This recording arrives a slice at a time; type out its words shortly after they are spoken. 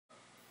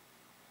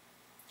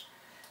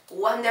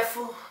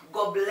Wonderful.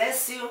 God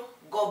bless you.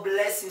 God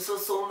bless you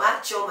so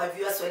much, all my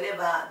viewers,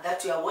 wherever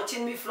that you are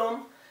watching me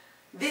from.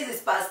 This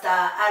is Pastor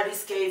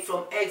Aris K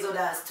from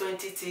Exodus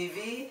 20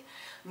 TV.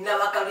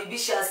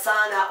 Nawakaribisha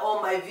sana all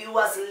my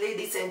viewers,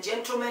 ladies and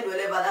gentlemen,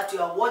 wherever that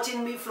you are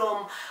watching me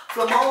from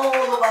all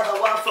over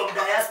the world, from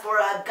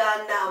diaspora,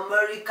 Ghana,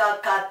 America,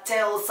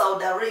 Cartel,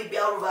 Saudi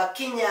Arabia, over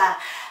Kenya.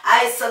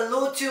 I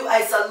salute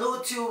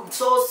you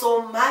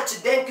so much.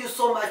 Thank you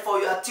so much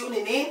for your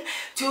tuning in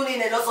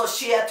and also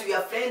share to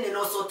your friend and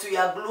also to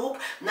your group.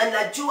 Na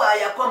najua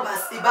ya kwamba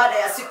ibada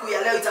ya siku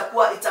ya leo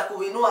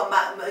itakuinua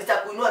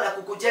na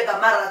kukujenga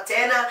mara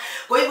tena.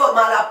 Kwa hivyo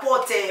mara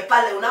pote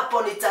pale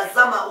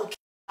unaponitazama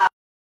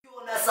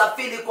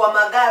unasafiri kwa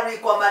magari,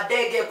 kwa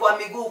madege, kwa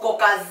miguu, kwa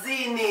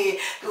kazini,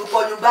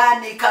 uko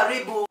nyumbani,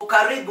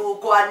 karibu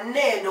kwa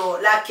neno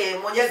lake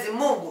Mwenyezi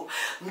Mungu.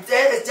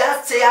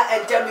 Just share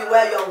and tell me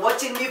where you are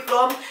watching me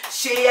from.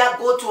 Share,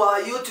 go to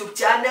our YouTube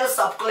channel,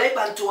 subscribe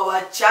and to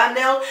our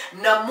channel,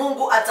 na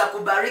Mungu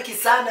atakubariki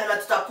sana na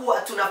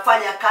tutakuwa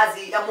tunafanya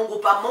kazi ya Mungu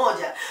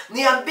pamoja.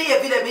 Niambie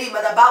vile mimi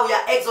madhabahu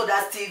ya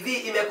Exodus TV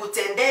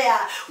imekutendea.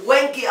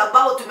 Wengi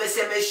ambao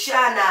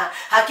tumesemeshana,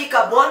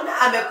 hakika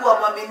Bwana amekuwa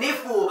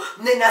mwaminifu.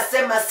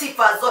 Ninasema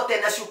sifa zote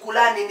na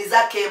shukrani ni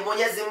zake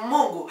Mwenyezi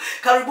Mungu.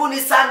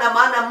 Karibuni sana,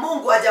 maana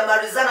Mungu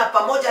hajamalizana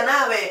pamoja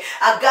nawe.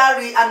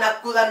 Agari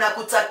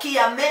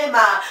anakutakia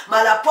mema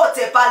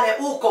malapote pale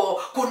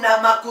uko. Kuna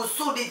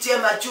makusudi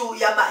jema juu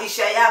ya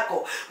maisha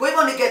yako. Kwa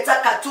hivyo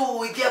ningetaka tu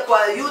uingie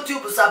kwa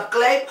YouTube,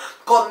 subscribe,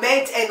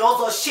 comment and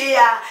also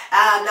share,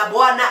 na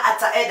Bwana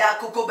ataenda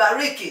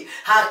kukubariki.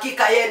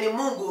 Hakika yeye ni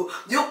Mungu.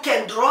 You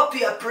can drop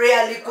your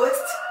prayer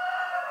request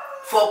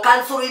for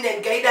counseling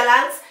and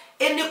guidance.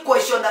 Any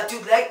question that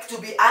you'd like to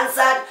be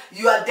answered,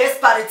 you are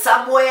desperate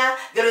somewhere,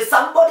 there is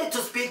somebody to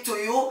speak to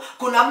you.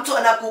 Kuna mtu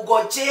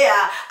anakugojea,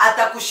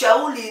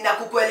 atakushauri na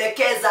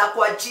kukuelekeza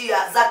kwa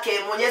njia zake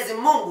Mwenyezi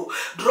Mungu.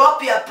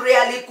 Drop your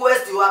prayer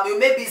request. You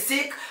may be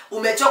sick,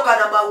 umechoka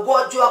na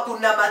magonjwa,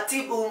 kuna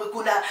matibu,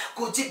 kuna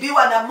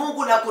kujibiwa na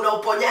Mungu na kuna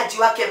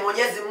uponyaji wake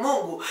Mwenyezi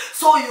Mungu.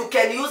 So you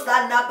can use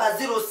that number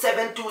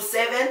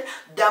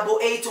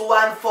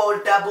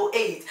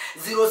 0727881488.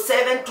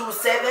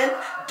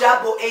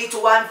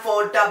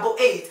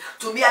 0727881488.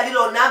 Tumia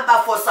lilo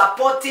number for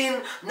supporting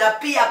na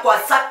pia kwa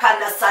saka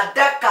na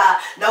sadaka,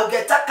 na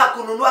ungetaka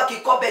kununua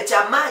kikombe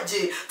cha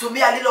maji,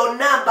 tumia lilo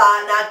number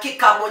na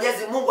hakika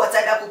Mwenyezi Mungu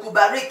ataenda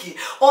kukubariki.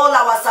 All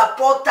our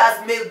supporters,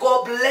 may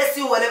God bless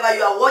you wherever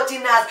you are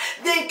watching us.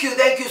 Thank you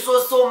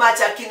so much.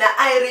 Akina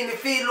Irene,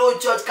 Philo,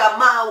 George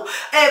Kamau,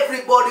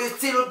 everybody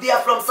still there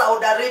from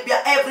Saudi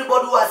Arabia,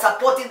 everybody who are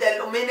supporting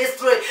the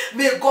ministry.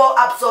 May God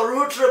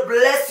absolutely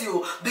bless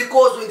you,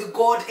 because with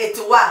God it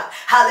works.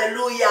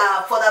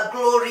 Hallelujah, for the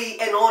glory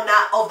and honor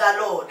of the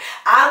Lord.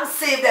 I'm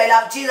saved. I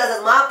love Jesus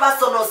as my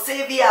personal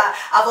Savior.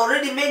 I've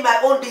already made my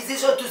own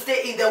decision to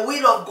stay in the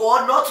will of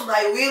God, not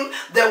my will.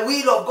 The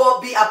will of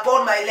God be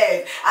upon my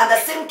life. And the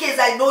same case,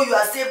 I know you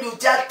are saved. You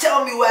just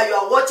tell me where you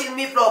are watching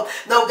me from.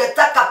 Na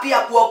ungetaka pia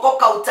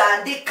kuokoka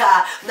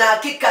utaandika, na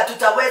hakika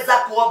tutaweza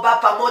kuomba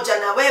pamoja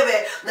na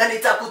wewe, na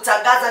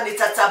nitakutangaza,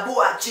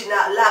 nitatabua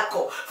jina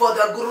lako for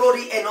the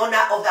glory and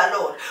honor of the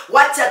Lord.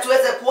 Wacha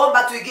tuweze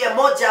kuomba, tuingie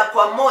moja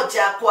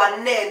kwa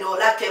neno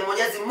lake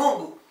Mwenyezi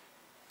Mungu.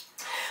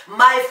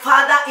 My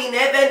Father in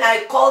heaven,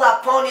 I call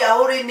upon your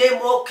holy name,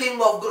 O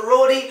King of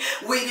glory.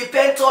 We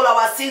repent all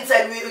our sins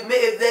and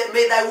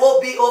may thy will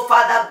be, O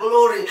Father,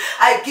 glory.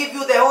 I give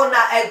you the honor,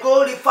 I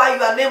glorify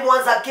your name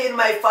once again,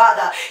 my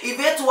Father. If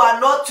it were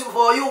not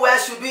for you, where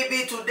should we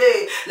be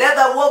today? Let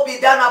the will be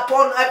done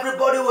upon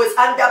everybody who is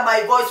under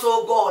my voice,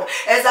 O God.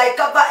 As I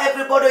cover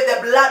everybody with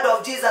the blood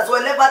of Jesus,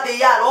 wherever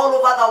they are, all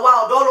over the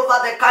world, all over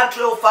the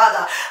country, O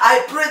Father,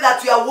 I pray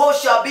that your will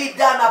shall be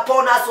done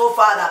upon us, O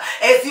Father.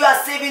 As you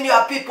are saving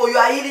your people, you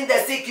are healing the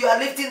sick, you are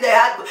lifting the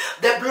heart,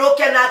 the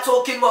broken heart,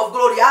 O King of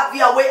glory. Have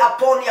your way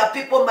upon your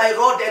people, my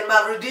Lord and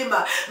my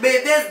Redeemer.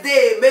 May this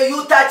day, may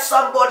you touch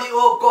somebody,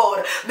 O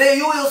God. May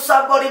you heal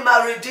somebody,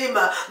 my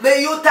Redeemer.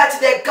 May you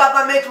touch the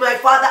government, my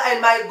Father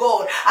and my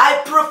God.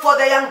 I pray for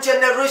the young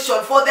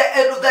generation, for the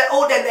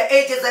old and the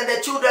ages and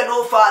the children,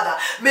 O Father.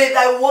 May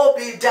thy will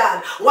be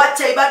done.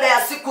 Wacha ibada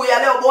ya siku ya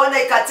leo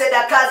Bwana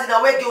ikatenda kazi na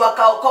wengi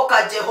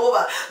wakaokoka,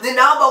 Jehova.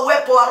 Ninaomba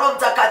uwepo wa Roho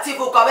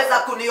Mtakatifu ukaweza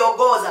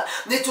kuniongoza.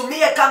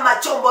 Nitumie kama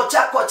chombo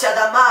chako cha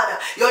dhamana.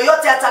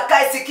 Yoyote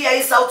atakayesikia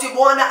hii sauti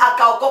Bwana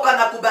akaokoka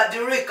na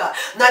kubadilika.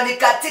 Na ni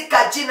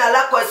katika jina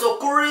lako Yesu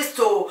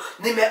Kristo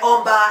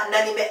nimeomba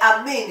na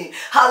nimeamini.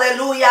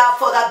 Hallelujah,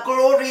 for the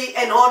glory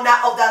and honor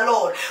of the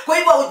Lord. Kwa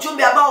hivyo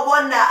ujumbe ambao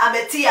Bwana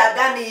ametia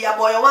ndani ya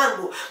moyo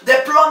wangu, the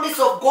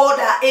promise of God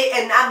are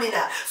and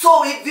amina.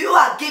 So if you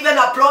are given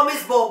a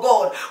promise by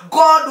God,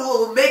 God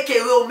will make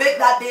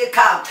that day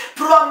come.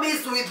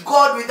 Promise with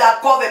God, with a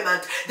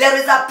covenant. There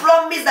is a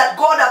promise that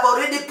God have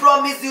already promised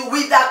promised you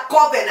with a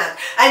covenant,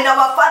 and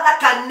our Father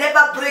can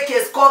never break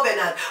his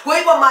covenant. Kwa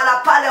hivyo mara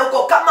pale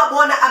huko, kama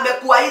Bwana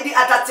amekuahidi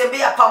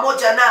atatembea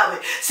pamoja nawe,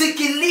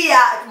 sikilia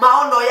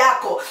maono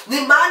yako.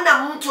 Ni maana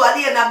mtu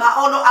aliye na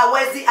maono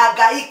hawezi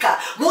agaika.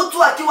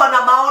 Mtu akiwa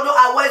na maono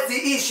hawezi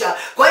isha.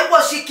 Kwa hivyo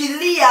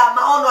shikilia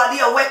maono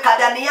aliyoweka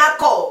ndani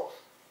yako.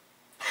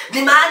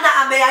 Ni maana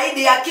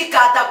ameahidi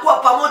hakika atakuwa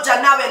pamoja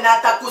nawe na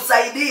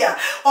atakusaidia.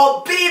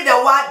 Obey the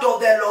word of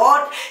the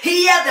Lord.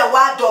 Hear the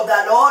word of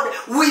the Lord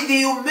with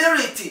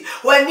humility.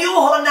 When you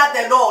honor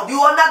the Lord,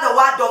 you honor the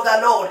word of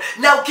the Lord.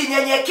 Na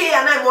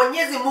ukinyenyekea naye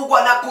Mwenyezi Mungu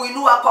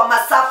anakuinua kwa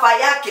masafa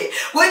yake.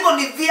 Kwa hivyo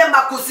ni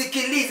vyema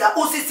kusikiliza.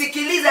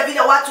 Usisikilize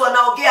vile watu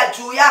wanaongea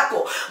juu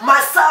yako.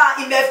 Masaa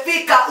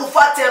imefika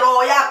ufuate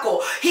roho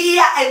yako.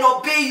 Hear and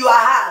obey your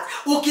heart.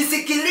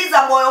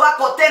 Ukisikiliza moyo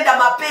wako, tenda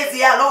mapenzi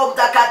ya Roho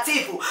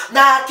Mtakatifu,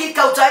 na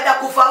hakika utaenda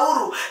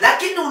kufaulu.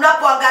 Lakini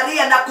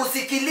unapoangalia na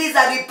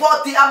kusikiliza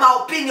ripoti ama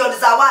opinion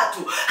za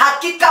watu,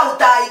 hakika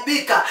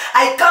utaaibika.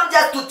 I come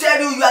just to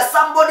tell you, you are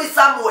somebody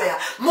somewhere.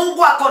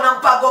 Mungu ako na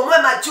mpango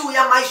mwema juu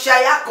ya maisha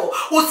yako.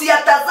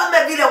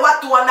 Usiyatazame vile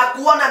watu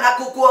wanakuona na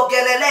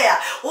kukuongelelea.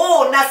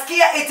 Oh,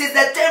 nasikia it is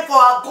the time for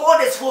our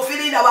God is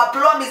fulfilling our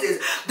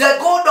promises. The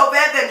God of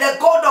heaven, the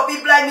God of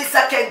Abraham,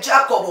 Isaac and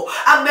Jacob,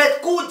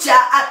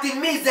 amekuja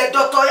atimize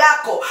ndoto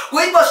yako.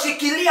 Kwa hivyo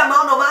shikilia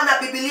maono, maana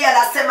Biblia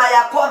nasema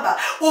ya kwamba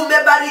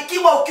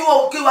umebarikiwa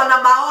ukiwa na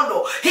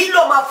maono.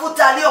 Hilo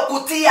mafuta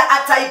aliyokutia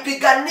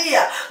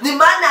ataipigania. Ni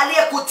maana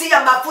aliyekutia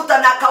mafuta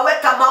na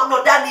akaweka maono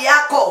ndani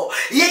yako,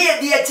 yeye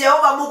ndiye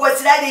Jehova Mungu wa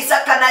Israeli,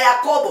 Isaka na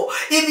Yakobo.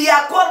 Hivi ya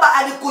kwamba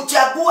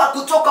alikuchagua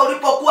kutoka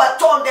ulipokuwa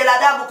tonde la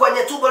damu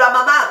kwenye tumbo la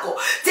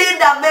mamako.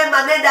 Tenda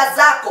mema, nenda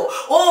zako.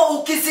 Oh,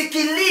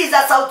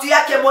 ukisikiliza sauti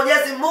yake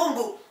Mwenyezi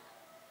Mungu,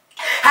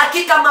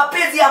 hakika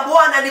mapenzi ya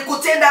Bwana ni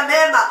kutenda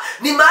mema.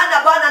 Ni maana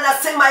Bwana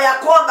anasema ya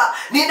kwamba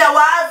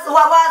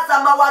ninawaza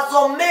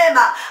mawazo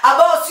mema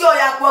ambayo sio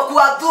ya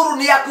kuwadhuru,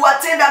 ni ya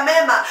kuwatenda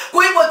mema.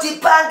 Kwa hivyo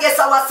jipange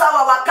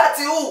sawasawa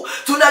wakati huu.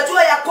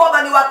 Tunajua ya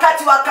kwamba ni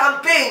wakati wa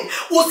campaign.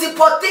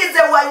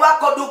 Usipoteze uhai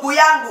wako ndugu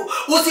yangu.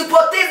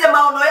 Usipoteze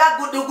maono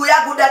yangu ndugu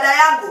yangu, dada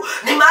yangu.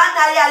 Ni maana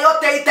haya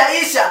yote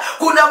itaisha.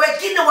 Kuna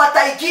wengine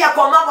wataigia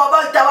kwa mambo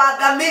ambayo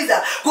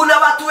itawaangamiza. Kuna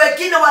watu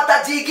wengine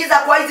watajiigiza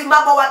kwa hizi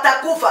mambo,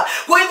 watakufa.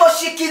 Kwa hivyo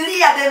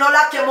shikilia neno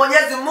lake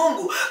Mwenyezi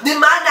Mungu. Ni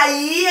maana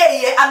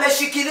yeye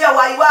ameshikilia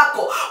uhai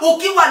wako.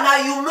 Ukiwa na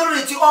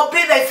humility,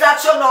 obey the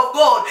instruction of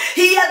God.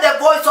 Hear the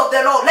voice of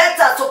the Lord. Let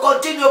us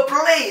continue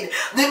praying.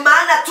 Ni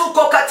maana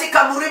tuko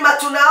katika mlima,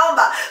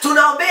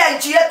 tunaombea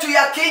nchi yetu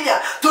ya Kenya.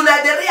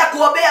 Tunaendelea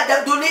kuombea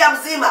dunia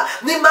mzima.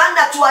 Ni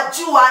maana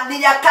tuwajua ni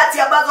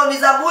nyakati ambazo ni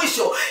za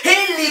mwisho.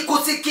 Hili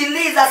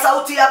kusikiliza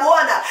sauti ya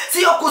Bwana,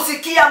 sio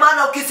kusikia,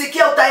 maana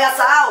ukisikia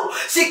utayasahau.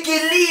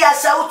 Shikilia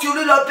sauti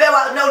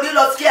ulilopewa na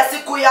ulilosikia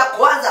siku ya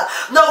kwanza,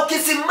 na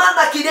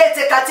ukisimama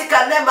kidete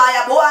katika neema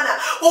ya Bwana,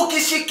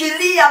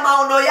 ukishikilia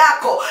maono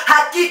yako,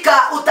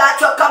 hakika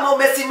utaachwa kama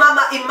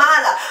umesimama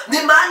imara.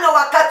 Ni maana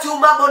wakati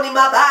mambo ni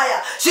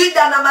mabaya,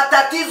 shida na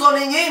matatizo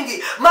ni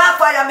nyingi,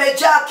 maafa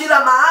yamejaa kila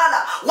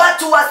mahala,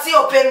 watu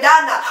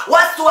wasiopendana,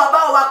 watu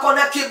ambao wako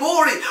na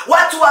kiburi,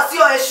 watu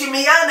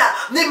wasioheshimiana.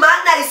 Ni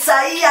maana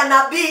Isaia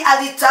nabii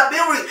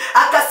alitabiri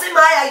akasema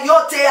haya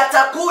yote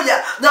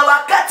yatakuja, na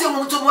wakati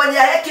mtu mwenye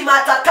hekima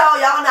atakao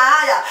yaona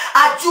haya,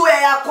 ajue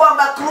ya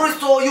kwamba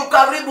Kristo yu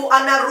karibu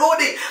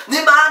anarudi.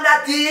 Ni maana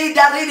hii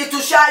dalili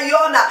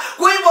tushaiona.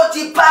 Kwa hivyo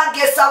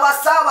jipange sawa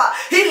sawa.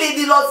 Hili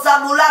ndilo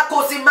zamu lako.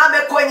 Usimame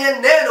kwenye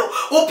neno,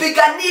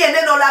 upiganie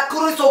neno la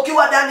Kristo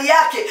ukiwa ndani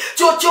yake.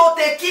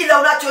 Chochote kile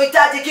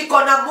unachohitaji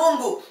kiko na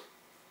Mungu.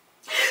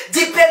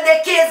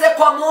 Jipendekeze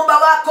kwa muumba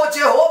wako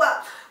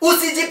Jehova.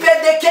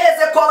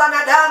 Usijipendekeze kwa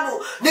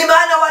wanadamu. Ni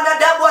maana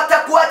wanadamu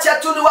watakuacha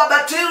tu ni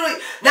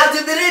wabatili. Na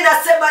Biblia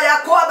inasema ya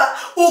kwamba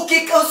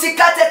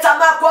usikate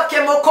tamaa kwake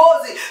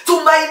Mwokozi.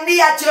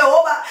 Tumainia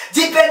Jehova.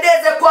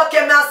 Jipendeze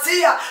kwake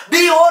Masia.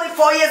 Be holy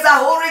for he is a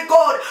holy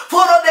God.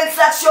 Follow the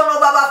instruction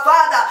of our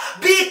Father.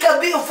 Be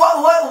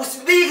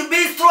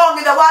strong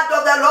in the word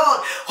of the Lord.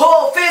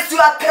 Oh, face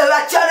your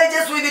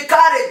challenges with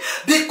courage,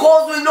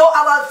 because we know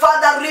our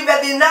Father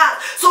liveth in us.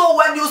 So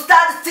when you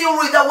stand still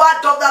with the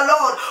word of the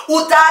Lord,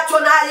 utaachwa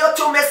na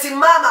yote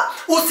umesimama.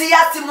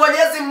 Usiasi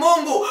Mwenyezi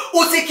Mungu.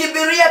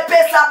 Usikibirie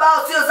pesa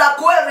ambao sio za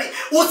kweli.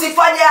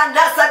 Usifanye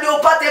anasa ndio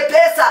upate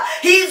pesa.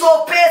 Hizo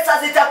pesa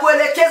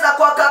zitakuelekeza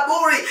kwa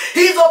kaburi.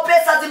 Hizo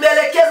pesa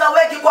zimeelekeza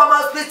wengi kwa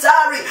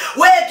hospitali.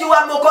 Wengi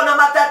wameko na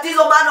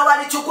matatizo, maana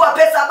walichukua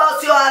pesa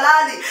ambao sio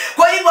halali.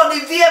 Kwa hivyo ni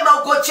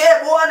vyema ugoje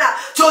Bwana.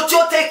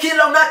 Chochote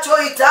kile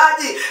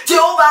unachohitaji,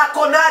 Jehova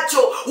ako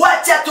nacho.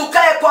 Wacha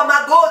tukae kwa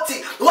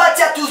magoti.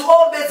 Wacha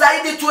tuombe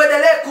zaidi,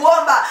 tuendelee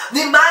kuomba.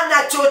 Ni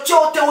maana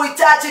chochote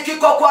uhitaji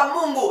kiko kwa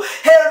Mungu.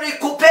 Heri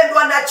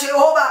kupendwa na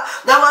Jehova.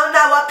 Na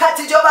wana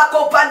wakati Jehova kwa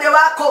upande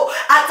wako,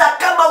 hata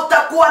kama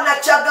utakuwa na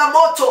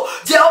changamoto,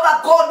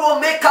 Jehova God will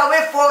make a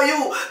way for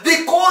you,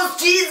 because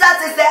Jesus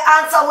is the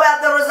answer where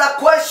there is a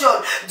question.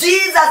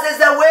 Jesus is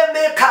the way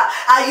maker.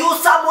 Are you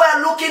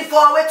somewhere looking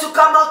for a way to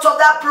come out of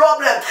that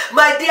problem?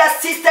 My dear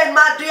sister and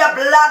my dear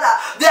brother,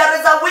 there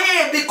is a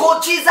way,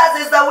 because Jesus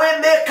is the way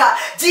maker.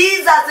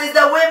 Jesus is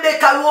the way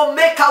maker. He will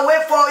make a way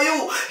for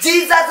you.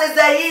 Jesus is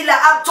the healer.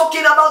 I'm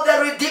talking about the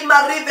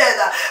Redeemer Riven.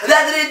 The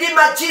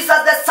Redeemer,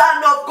 Jesus, the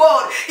Son of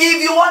God.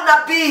 If you want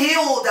to be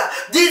healed,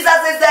 Jesus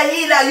is the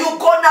healer. You're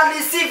going to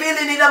receive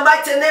healing in the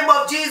mighty name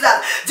of Jesus.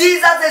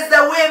 Jesus is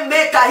the way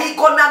maker. He's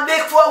going to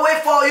make a way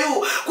for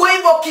you. Kwa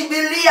hivyo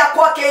kimbilia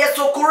kwake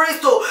Yesu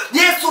Kristo.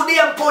 Yesu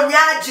ndiye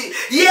mponyaji.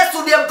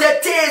 Yesu ndiye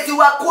mtetezi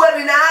wa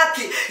kweli na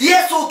haki.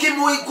 Yesu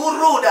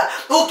ukimuiguruda,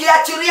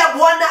 ukiachilia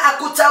Bwana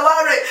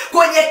akutawale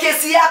kwenye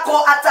kesi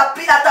yako,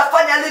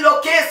 atafanya lilo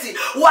kesi.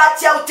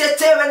 Wacha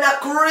utetewe na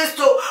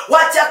Kristo.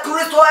 Wacha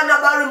Kristo ana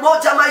nambari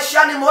moja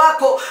maishani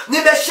mwako.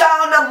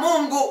 Nimeshaona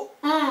Mungu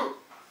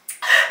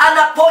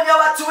anaponya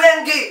watu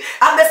wengi,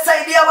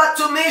 amesaidia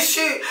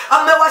watumishi,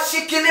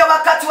 amewashikilia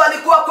wakati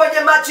walikuwa kwenye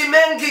maji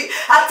mengi,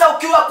 hata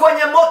ukiwa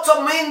kwenye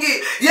moto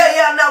mingi,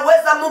 yeye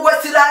anaweza. Mungu wa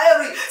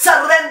Israeli,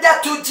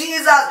 surrender to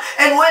Jesus.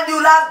 And when you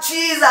love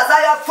Jesus,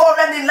 I have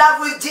fallen in love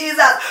with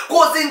Jesus,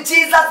 because in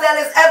Jesus there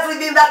is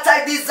everything that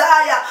I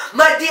desire.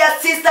 My dear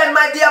sister and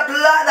my dear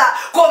brother,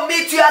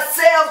 commit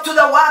yourself to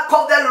the work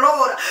of the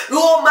Lord.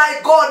 Oh my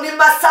God, ni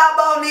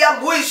masaba ni ya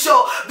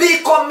mwisho. Be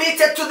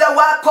committed to the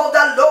work of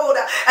the Lord.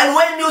 And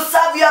when you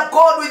serve your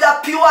God with a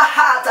pure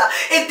heart,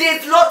 it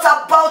is not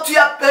about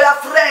your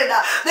friend.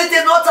 It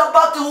is not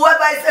about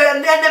whoever is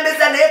enemies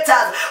and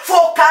haters.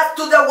 Focus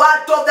to the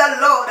word of the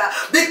Lord,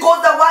 because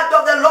the word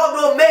of the Lord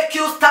will make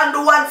you stand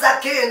once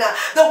again.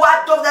 The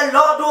word of the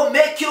Lord will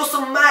make you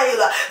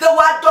smile. The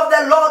word of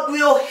the Lord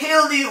will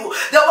heal you.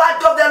 The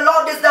word of the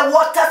Lord is the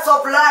waters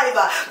of life.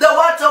 The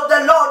word of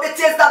the Lord, it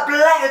is the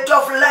blood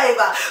of life.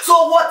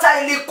 So what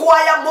I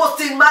require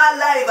most in my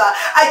life,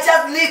 I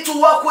just need to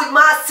walk with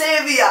my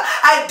Savior.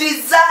 I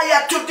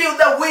desire to do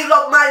the will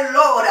of my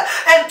Lord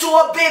and to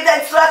obey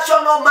the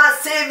instruction of my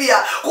Savior,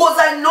 because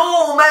I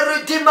know my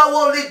Redeemer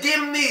will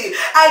redeem me.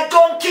 I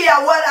don't care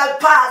what I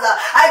pass.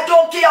 I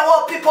don't care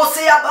what people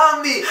say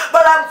about me,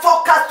 but I'm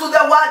focused to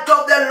the word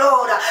of the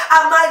Lord.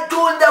 Am I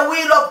doing the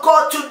will of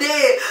God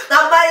today?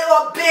 Am I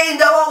obeying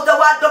the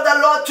word of the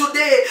Lord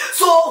today?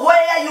 So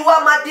where you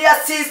are, my dear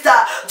sister,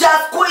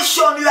 just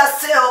question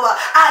yourself.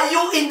 Are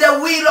you in the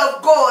will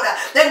of God?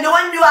 And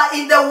when you are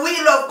in the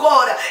will of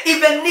God,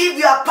 even if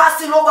you are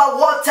passing over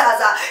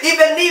waters,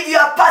 even if you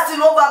are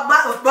passing over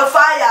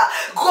fire,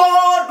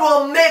 God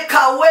will make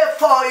a way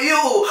for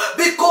you,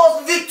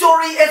 because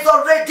victory is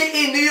already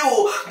in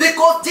you,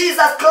 because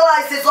Jesus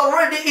Christ is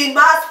already in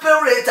my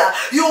spirit.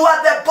 You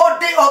are the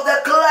body of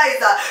the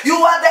Christ. You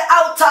are the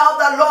altar of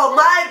the Lord.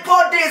 My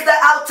body is the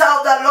altar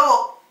of the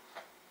Lord.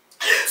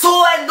 So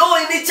I know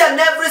in each and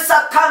every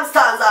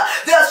circumstance,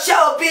 there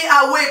shall be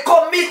a way.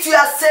 Commit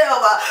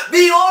yourself.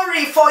 Be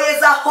holy, for He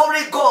is a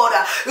holy God.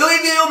 With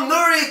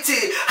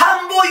humility,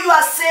 humble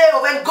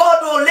yourself, and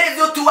God will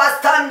lead you to a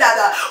standard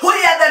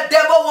where the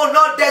devil will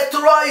not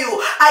destroy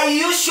you. I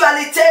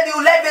usually tell you,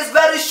 life is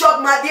very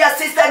short, my dear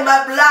sister and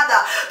my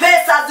brother.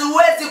 Pesa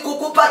haziwezi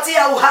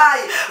kukupatia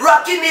uhai,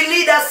 lakini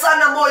linda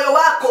sana moyo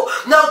wako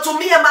na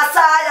utumie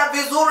masaa haya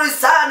vizuri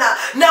sana,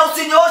 na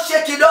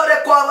usinyooshe kidole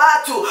kwa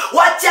watu.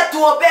 Wacha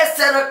tuombe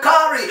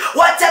serikali,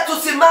 wacha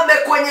tusimame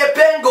kwenye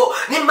pengo.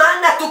 Ni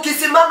maana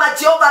tukisimama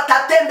Jehova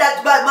atatenda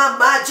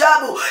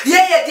maajabu.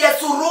 Yeye ndiye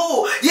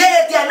suluhu,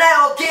 yeye ndiye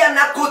anayeongea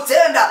na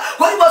kutenda.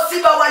 Kwa hivyo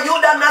Simba wa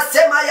Yuda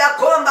nasema ya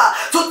kwamba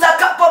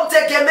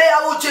tutakapomtegemea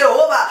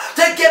Jehova,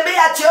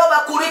 tegemea Jehova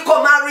kuliko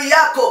mali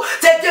yako,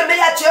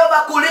 tegemea Jehova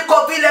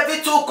kuliko vile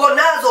vitu uko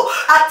nazo.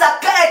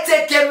 Atakaye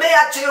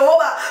tegemea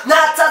Jehova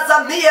na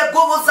atazamie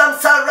nguvu za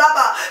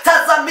msalaba,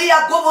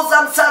 tazamia nguvu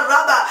za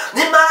msalaba,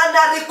 ni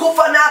maana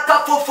alikufa na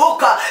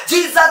akafufuka.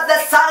 Jesus the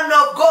Son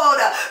of God,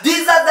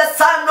 Jesus the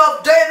Son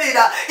of David.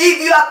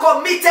 If you are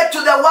committed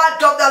to the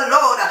word of the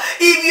Lord,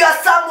 if you are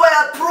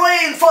somewhere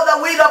praying for the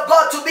will of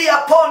God to be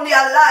upon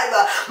your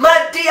life,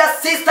 my dear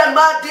sister,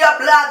 my dear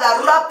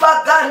brother,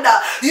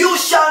 Rapaganda, you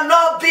shall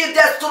not be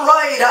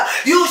destroyed.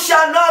 You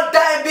shall not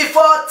die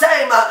before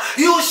time.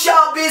 You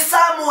shall be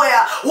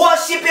somewhere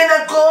worshiping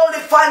and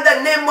glorifying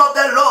the name of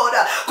the Lord.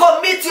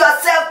 Commit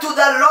yourself to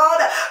the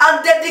Lord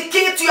and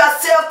dedicate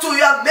yourself to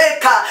your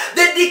Maker.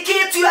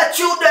 Dedicate your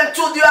children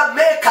to your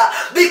Maker,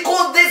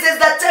 because this is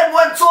the time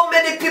when so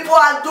many people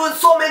are doing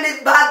so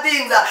many bad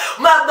things.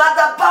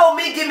 Madhabahu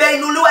mingi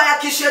imeinuliwa ya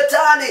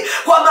kishetani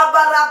kwa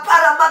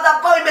mabarabara,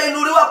 madhabahu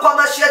imeinuliwa kwa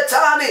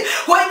mashetani.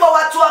 Kwa hivyo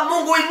watu wa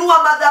Mungu,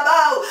 inua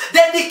madhabahu.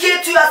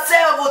 Dedicate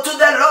yourself to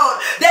the Lord.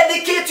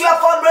 Dedicate your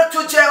family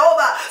to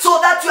Jehovah, so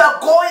that you are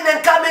going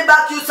and coming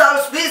back, you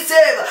shall be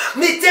saved.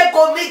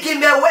 Mitego mingi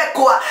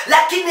imewekwa,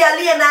 lakini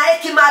aliye na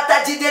hekima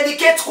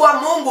atajidedicate kwa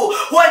Mungu.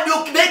 When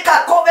you make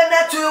a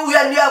covenant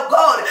with your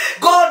God,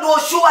 God will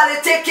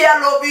surely take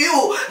care of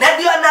you. Na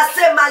ndio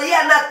anasema yeye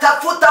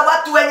anatafuta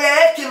watu wenye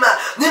hekima.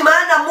 Ni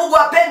maana Mungu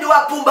hapendi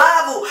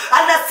wapumbavu.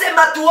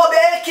 Anasema tuombe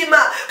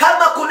hekima.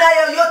 Kama kuna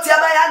yoyote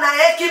ambaye ana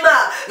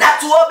hekima, na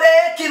tuombe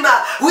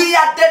hekima. We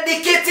are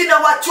dedicating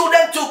our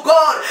children to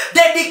God.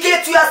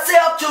 Dedicate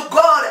yourself to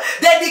God.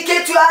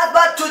 Dedicate your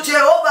husband to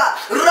Jehovah.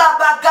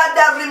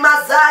 Rabagada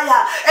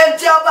Rimazaya. And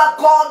Jehovah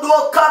God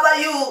will cover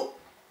you.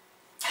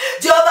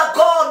 Jehovah God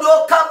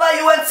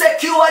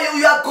secure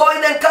you. You are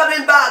going and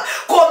coming back.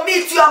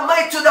 Commit your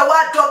mind to the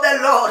word of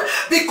the Lord,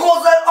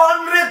 because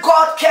only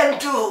God can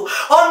do.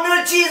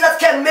 Only Jesus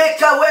can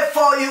make a way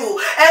for you.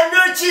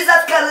 Only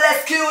Jesus can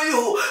rescue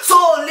you. So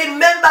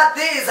remember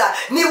this.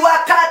 Ni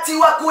wakati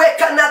wa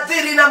kuweka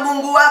nadhiri na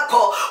Mungu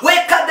wako.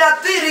 Weka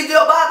nadhiri ndio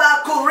Baba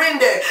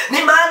akurinde.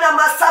 Ni maana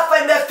masafa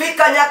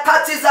imefika,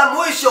 nyakati za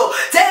mwisho.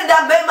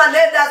 Tenda mema,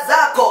 nenda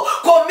zako.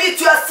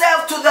 Commit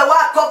yourself to the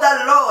work of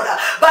the Lord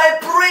by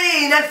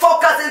praying and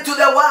focusing to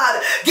the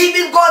word,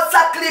 giving God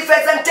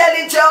sacrifice and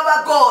telling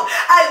Jehovah God,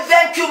 I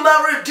thank you,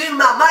 my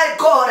Redeemer, my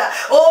God.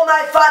 Oh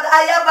my Father,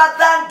 I have a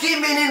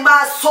thanksgiving in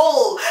my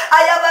soul.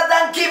 I have a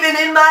thanksgiving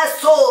in my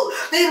soul.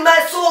 In my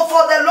soul,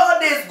 for the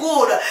Lord is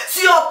good.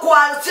 Sio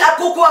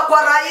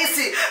kwa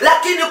rahisi,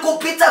 lakini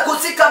kupita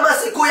kusika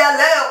masiku ya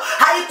leo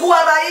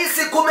haikuwa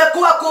rahisi,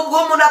 kumekuwa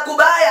kugumu na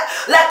kubaya,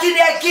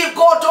 lakini I give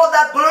God all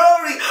the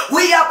glory.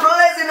 We are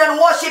praising and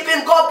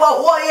worshiping God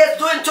for what He is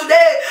doing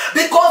today,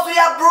 because we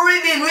are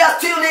breathing, we are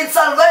still in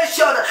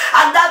salvation,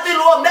 and nothing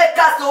will make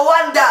us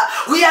wonder.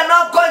 We are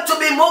not going to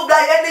be moved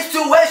by any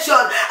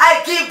situation.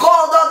 I give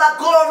God all the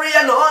glory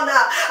and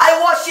honor. I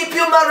worship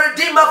you, my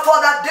Redeemer, for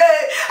that day.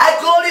 I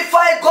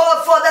glorify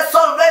God for the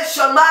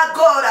salvation, my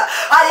God.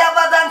 I have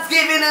a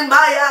thanksgiving in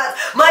my heart.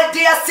 My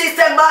dear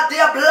sister, my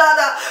dear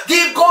brother,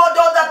 give God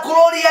all the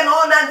glory and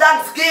honor and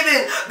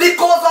thanksgiving,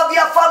 because of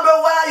your family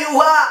where you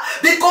are,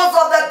 because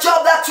of the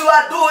job that you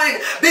are doing,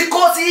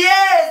 because He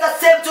is the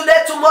same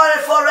today, tomorrow,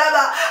 and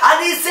forever. And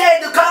He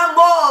said, come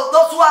all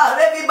those who are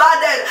heavy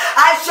burdened,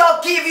 I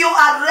shall give you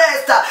a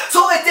rest.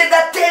 So it is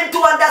the time to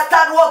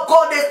understand what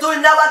God is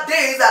doing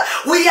nowadays.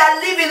 We are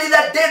living in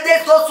the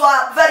days those who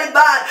are very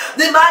bad.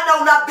 The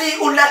maana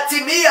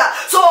unatimia.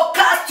 So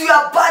cast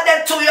your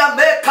burden to your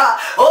Maker.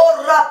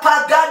 Oh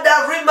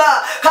rapagada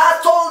rima,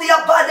 cast all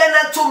your burden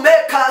to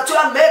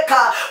your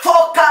Maker.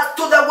 Focus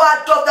to the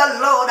word of the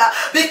Lord,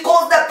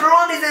 because the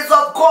promises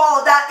of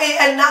God are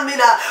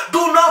enamina.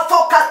 Do not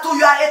focus to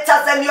your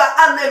haters and your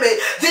enemy.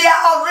 They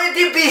are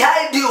already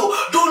behind you.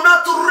 Do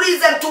not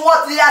reason to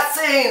what they are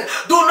saying.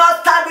 Do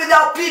not stand with the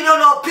opinion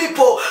of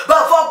people,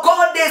 but for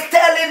God is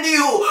telling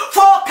you,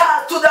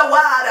 focus to the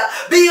word.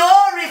 Be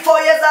holy, for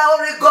He is a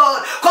holy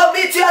God.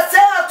 Commit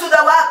yourself to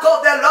the work of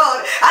the Lord,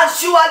 and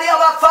surely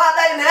our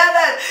Father in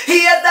heaven,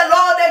 He is the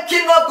Lord and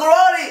King of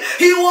glory.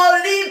 He will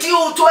lead you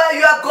to where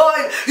you are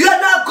going. You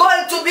are not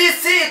going to be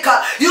sick.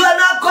 You are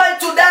not going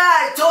to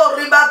die. To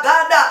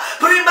ribaganda,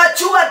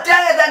 premature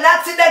death and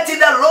accident in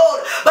the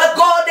Lord. But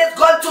God is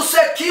going to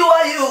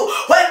secure you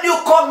when you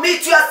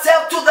commit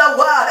yourself to the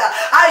word.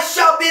 I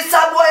shall be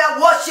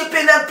somewhere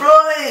worshiping and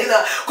praying.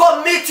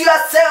 Commit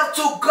yourself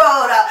to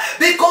God,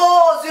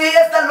 because He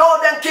is the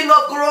Lord and King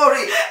of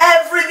glory.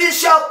 Everything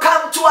shall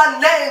come to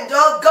an end,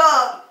 oh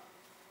God.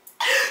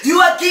 You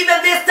are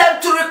given this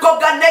time to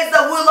recognize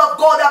the will of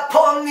God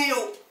upon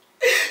you.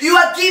 You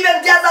are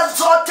given just a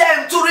short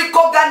time to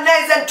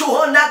recognize and to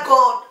honor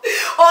God.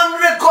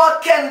 Only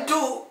God can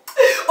do.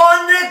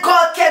 Only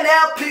God can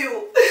help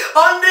you.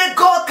 Only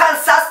God can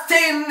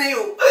sustain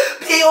you.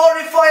 Be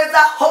holy, for He is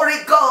a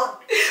holy God.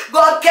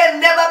 God can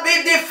never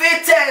be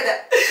defeated.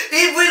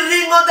 If we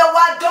lean on the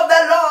word of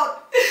the Lord,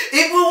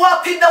 if we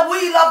walk in the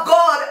will of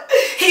God,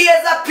 He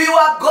is a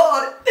pure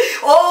God.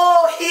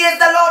 Oh, He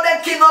is the Lord and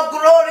King of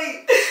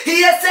glory.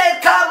 He has said,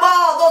 come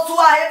all those who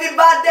are heavy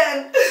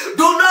burdened.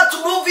 Do not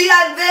move here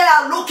and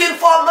there looking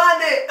for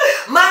money.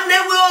 Money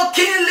will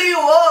kill you.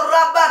 Oh,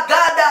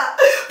 rabagada.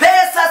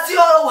 Pesa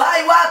sio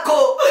uhai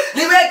wako.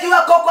 Ni wengi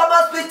wako kwa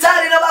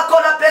hospitali na wako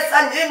na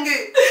pesa nyingi.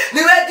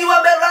 Ni wengi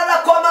wamelala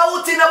kwa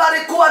mauti na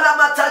walikuwa na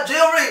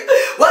matajiri.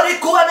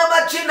 Walikuwa na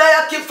majina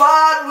ya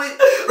kifahari.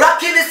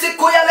 Lakini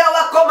siku ya leo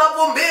wako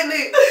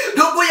mavumbini.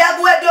 Ndugu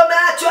yangu, wewe ndio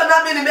umeachwa,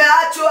 nami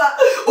nimeachwa.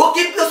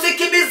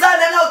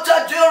 Usikibizane na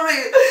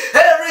utajiri.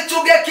 Heri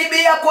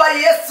tungekimbia kwa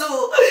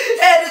Yesu.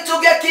 Heri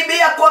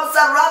tungekimbia kwa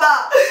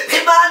msalaba.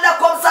 Maana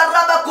kwa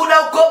msalaba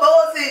kuna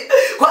ukombozi.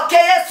 Kwake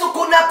Yesu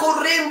kuna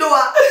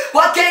kulindwa.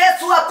 Kwake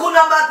Yesu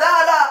hakuna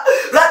madhara.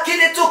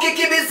 Lakini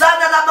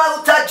tukikibizana na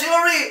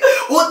mautajiri,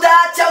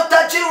 utaacha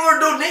utajiri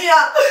dunia.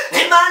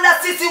 Maana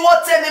sisi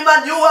wote ni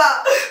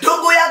manyua.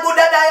 Ndugu yangu,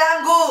 dada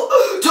yangu,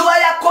 jua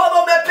ya kwamba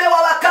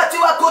umepewa wakati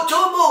wa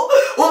kutubu.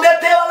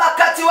 Umepewa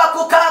wakati wa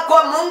kukaa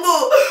kwa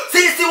Mungu.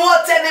 Sisi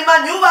wote ni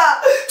manyua.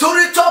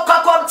 Tulitoka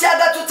kwa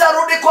mchanga,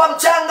 tutarudi kwa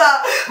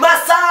mchanga.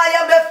 Masaa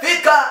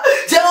yamefika.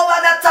 Jehova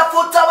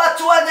anatafuta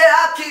watu wenye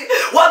haki,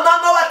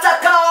 wamama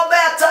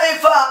watakaoombea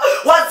taifa,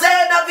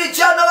 wazee na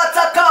vijana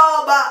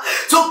watakaomba.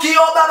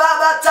 Tukiomba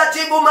Baba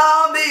atajibu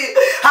maombi.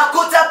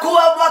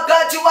 Hakutakuwa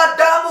mwagaji wa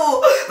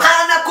damu,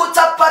 maana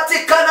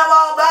kutapatikana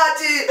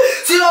waombaji,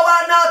 sio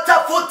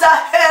wanaotafuta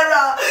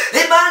hera.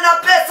 Maana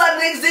pesa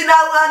nyingi zina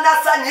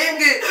anasa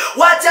nyingi.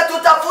 Wacha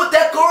tutafute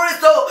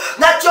Kristo,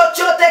 na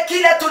chochote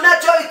kile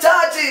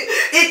tunachohitaji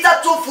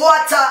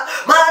itatufuata.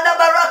 Maana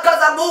baraka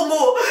za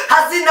Mungu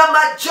hazina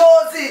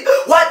majozi.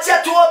 Wacha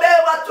tuombe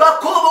watu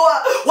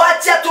wakubwa,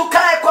 wacha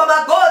tukae kwa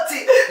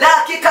magoti, na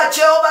hakika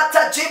Jehova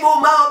atajibu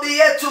maombi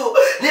yetu.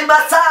 Ni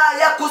masaa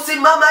ya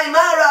kusimama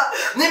imara,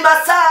 ni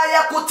masaa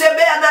ya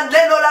kutembea na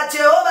neno la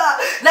Jehova,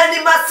 na ni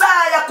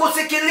masaa ya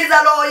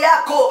kusikiliza roho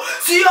yako,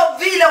 sio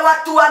vile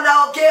watu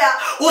wanaongea.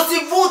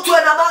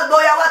 Usivutwe na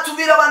mambo ya watu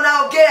vile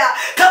wanaongea.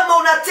 Kama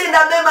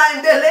unatenda mema,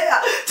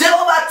 endelea.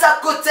 Jehova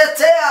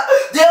atakutetea,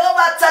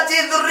 Jehova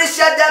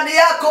atajidhihirisha ndani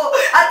yako.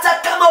 Hata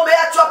kama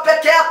umeachwa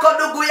peke yako,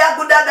 ndugu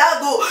yangu,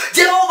 dadangu,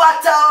 Jehova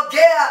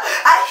ataongea.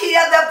 I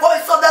hear the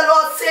voice of the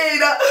Lord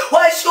saying,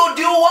 why should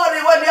you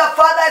worry when your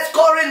father is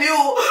calling you?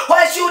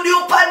 Why should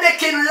you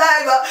panic in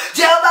life?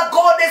 Jehovah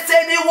God is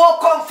saying he will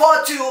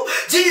comfort you.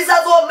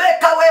 Jesus will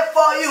make a way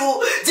for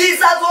you.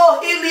 Jesus will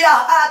heal your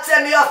heart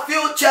and your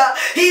future.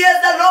 He is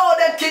the Lord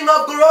and King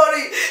of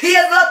glory. He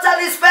is not a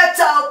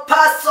respecter of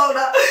person.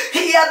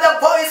 Hear the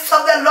voice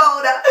of the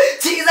Lord.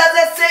 Jesus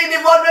is saying,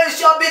 if one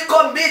shall be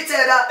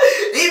committed,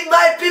 if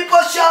my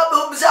people shall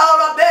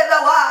obey the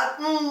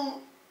word,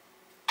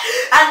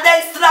 and the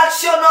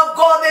instruction of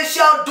God, they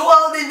shall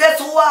dwell in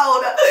this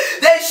world.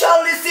 They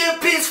shall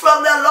receive peace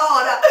from the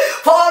Lord.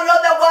 Follow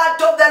the word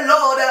of the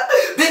Lord,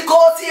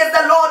 because he is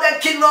the Lord and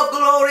King of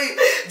glory.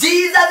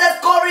 Jesus is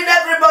calling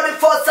everybody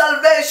for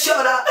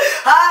salvation.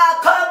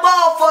 Come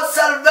on for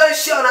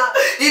salvation.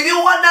 If you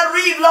want to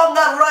live long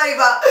and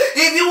live,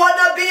 if you want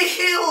to be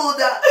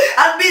healed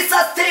and be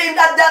sustained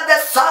under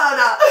the sun,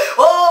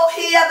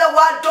 hear the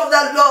word of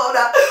the Lord.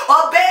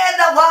 Obey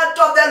the word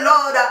of the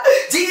Lord.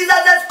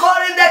 Jesus is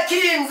calling the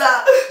kings,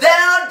 the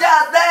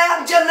elders, the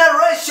young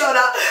generation,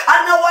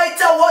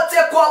 anawaita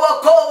wote kwa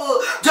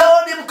wokovu.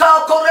 Njooni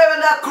mkaokolewe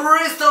na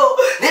Kristo,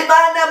 ni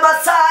maana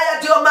Masaya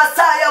ndio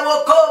Masaya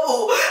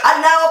wokovu.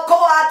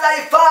 Anaokoa,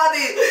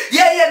 atahifadhi.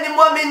 Yeye ni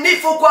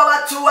mwaminifu kwa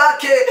watu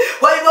wake.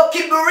 Kwa hivyo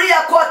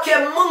kibiria kwake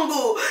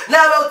Mungu,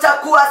 nawe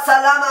utakuwa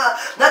salama.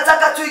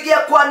 Nataka tuingie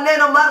kwa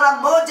neno mara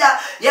moja,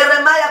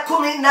 Yeremia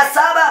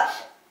 17.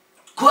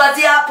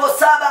 Kuanzia hapo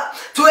 7,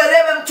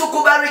 tuelewe mtu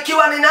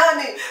kubarikiwa ni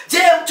nani.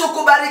 Je, mtu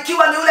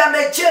kubarikiwa ni yule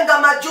amejenga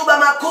majumba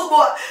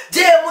makubwa?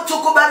 Je, mtu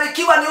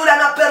kubarikiwa ni yule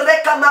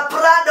anapeleka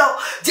maprado?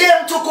 Je,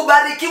 mtu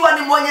kubarikiwa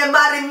ni mwenye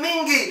mali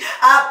mingi?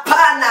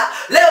 Hapana.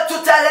 Leo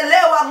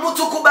tutaelewa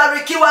mtu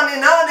kubarikiwa ni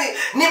nani.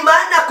 Ni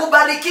maana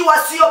kubarikiwa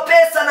sio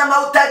pesa na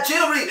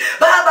mautajiri.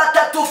 Baba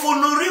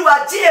tatufunuliwa.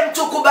 Je,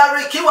 mtu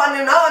kubarikiwa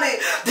ni nani?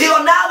 Ndio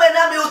nawe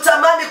nami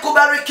utamani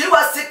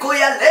kubarikiwa siku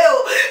ya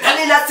leo, na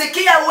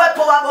ninasikia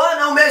uwepo wa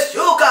Bwana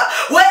umeshuka.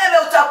 Wewe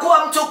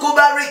utakuwa mtu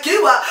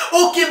kubarikiwa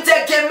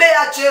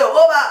ukimtegemea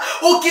Jehova.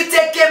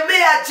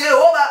 Ukitegemea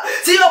Jehova,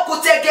 sio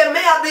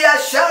kutegemea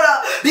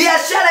biashara.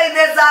 Biashara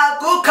inaweza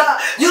anguka,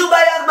 nyumba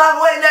ya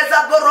mawe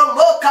inaweza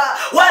boromoka,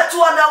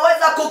 watu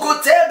wanaweza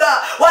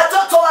kukutenga,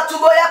 watoto wa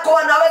tumbo yako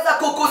wanaweza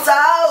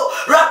kukusahau.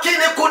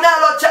 Lakini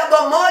kunalo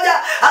jambo moja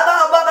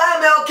ambalo Baba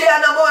ameongea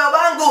na moyo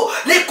wangu,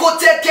 ni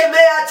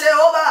kutegemea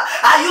Jehova.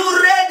 Are you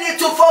ready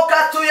to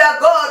focus to your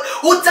God?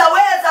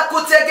 Utaweza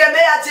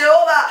kutegemea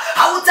Jehova.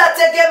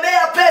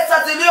 Hautategemea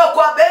pesa zilio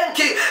kwa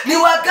benki. Ni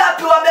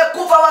wangapi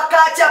wamekufa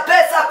wakaacha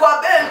pesa kwa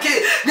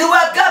benki? Ni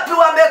wangapi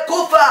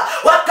wamekufa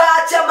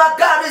wakaacha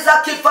magari za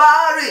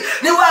kifahari?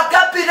 Ni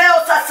wangapi leo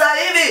sasa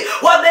hivi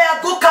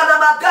wameanguka na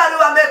magari,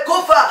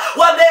 wamekufa,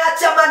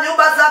 wameacha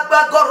manyumba za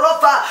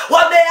magorofa,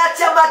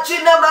 wameacha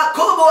majina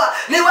makubwa?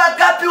 Ni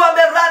wangapi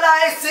wamelala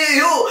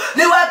ICU?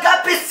 Ni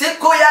wangapi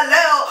siku ya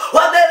leo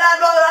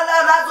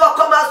wamelazwa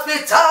kwa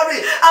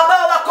hospitali,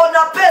 ambao wako na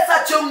pesa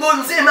chungu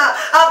nzima,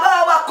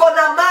 ambao wako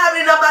na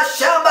mali na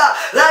mashamba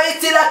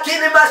laiti,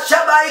 lakini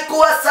mashamba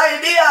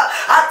haikuwasaidia,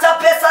 hata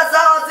pesa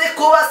zao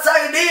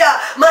zikuwasaidia,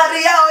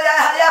 mali yao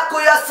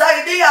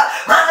hayakuyasaidia.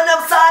 Maana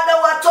msaada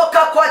watoka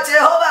kwa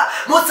Jehova.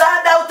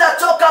 Msaada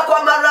utatoka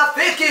kwa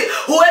marafiki.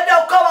 Huenda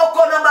ukawa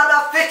uko na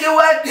marafiki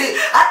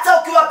wengi, hata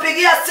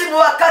ukiwapigia simu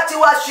wakati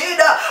wa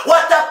shida,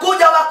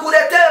 watakuja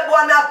wakuletee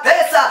bwana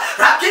pesa,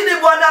 lakini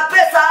bwana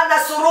pesa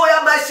hana suluhu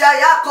ya maisha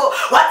yako.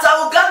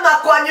 Wataugama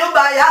kwa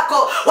nyumba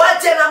yako,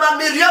 waje na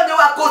mamilioni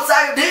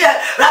wakusaidie,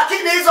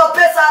 lakini hizo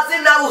pesa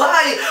hazina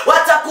uhai.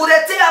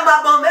 Watakuletea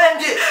mambo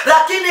mengi,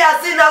 lakini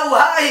hazina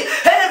uhai.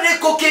 Heri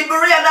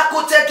kukibiria na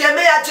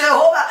kutegemea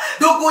Jehova.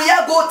 Ndugu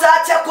yangu,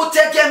 utaacha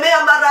kutegemea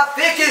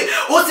marafiki.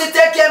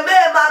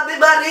 Usitegemee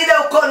mali ile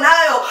uko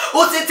nayo.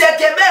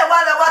 Usitegemee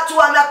wale watu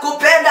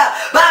wanakupenda,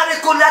 bali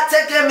kuna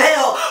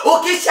tegemeo.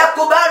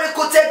 Ukishakubali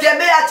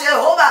kutegemea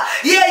Jehova,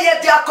 yeye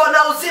ndiye ako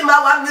na uzima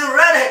wa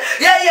milele.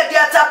 Yeye ndiye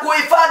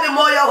atakuhifadhi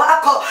moyo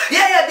wako.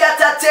 Yeye ndiye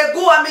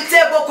atategua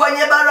mitego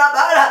kwenye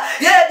barabara.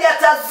 Yeye ndiye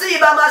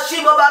ataziba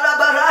mashimo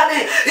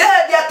barabarani.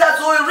 Yeye ndiye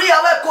atazuilia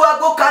wewe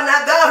kuanguka na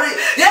gari.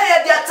 Yeye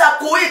ndiye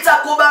atakuita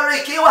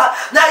kubarikiwa.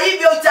 Na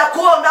hivyo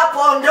itakuwa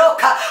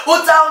unapoondoka,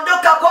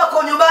 utaondoka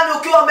kwako nyumbani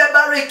ukiwa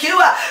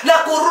umebarikiwa, na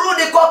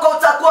kurudi kwako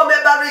utakuwa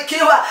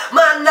umebarikiwa.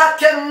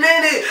 Manake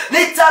nini?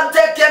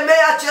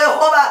 Nitamtegemea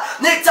Jehova.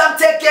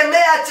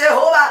 Nitamtegemea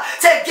Jehova.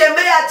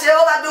 Tegemea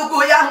Jehova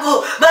ndugu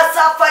yangu.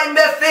 Masafa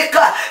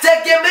imefika.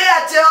 Tegemea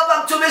Jehova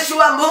mtumishi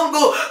wa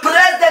Mungu.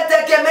 President,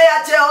 tegemea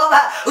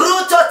Jehova.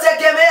 Ruto,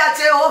 kumtegemea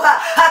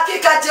Jehova,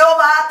 hakika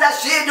Jehova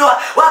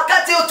hatashindwa.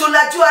 Wakati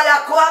tunajua ya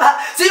kwamba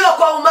sio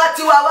kwa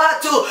umati wa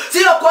watu,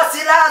 sio kwa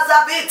silaha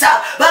za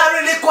vita,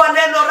 bali ni kwa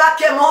neno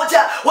lake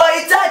moja.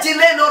 Wahitaji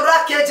neno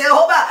lake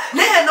Jehova,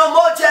 neno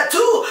moja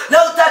tu,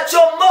 na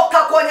utachomoka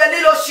kwenye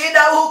lilo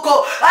shida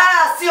huko.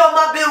 Sio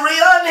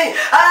mabilioni,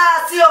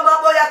 sio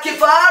mambo ya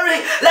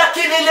kifahari,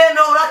 lakini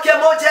neno lake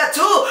moja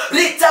tu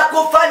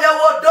litakufanya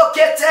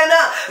uondoke tena,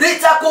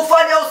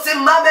 litakufanya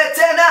usimame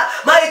tena.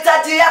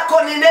 Mahitaji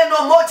yako ni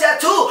neno moja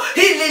tu.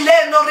 Hili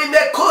neno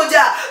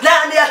limekuja.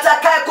 Nani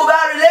atakaye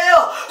kubali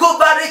leo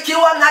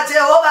kubarikiwa na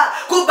Jehova?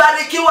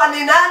 Kubarikiwa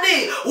ni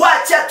nani?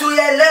 Wacha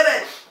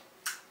tuelewe.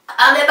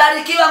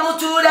 Amebarikiwa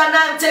mtu yule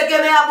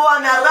anayemtegemea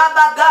Bwana.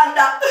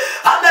 Rabaganda.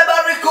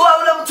 Amebarikiwa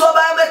yule mtu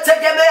ambaye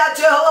ametegemea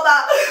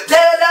Jehova.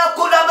 Leo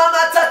kuna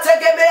mama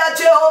atategemea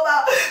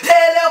Jehova.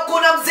 Leo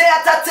kuna mzee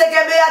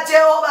atategemea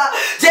Jehova.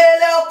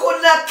 Leo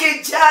kuna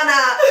kijana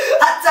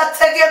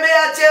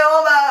atategemea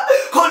Jehova.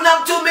 Kuna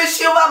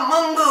mtumishi wa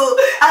Mungu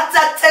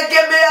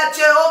atategemea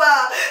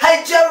Jehova.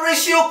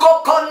 Haijalishi uko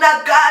kona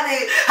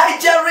gani,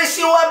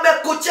 haijalishi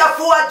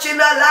wamekuchafua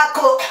jina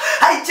lako,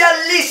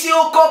 haijalishi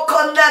uko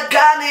kona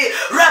gani,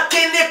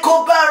 lakini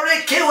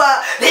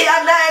kubarikiwa ni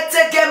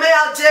anayetegemea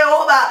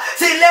Jehova.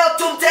 Si leo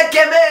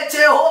tumtegemee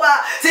Jehova,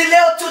 si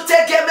leo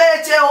tutegemee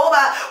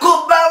Jehova.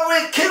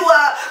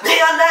 Kubarikiwa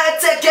ni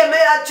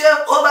anayetegemea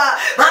Jehova.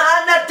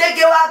 Maana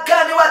ndege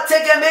wagani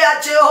wategemea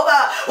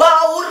Jehova?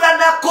 Waura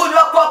na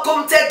kunywa kwa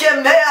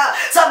kumtegemea.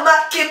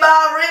 Samaki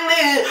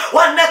baharini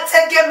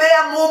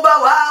wanategemea Muumba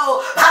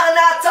wao,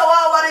 maana hata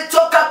wao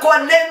walitoka kwa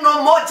neno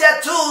moja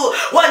tu.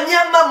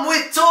 Wanyama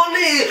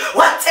mwituni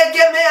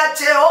wategemea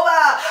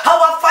Jehova.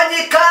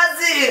 Hawafanyi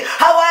kazi,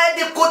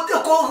 hawaendi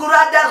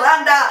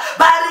kurandaranda,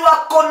 bali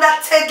wako na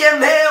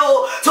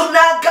tegemeo.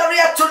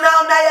 Tunaangalia,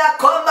 tunaona ya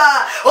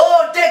kwamba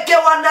ndege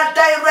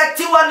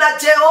wanadirectiwa na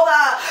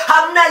Jehova.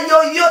 Hamna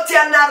yoyote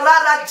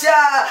analala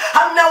njaa,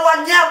 hamna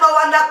wanyama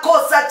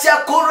wanakosa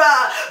chakula.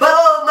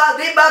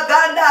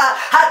 Maribaganda,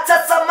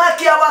 hata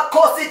samaki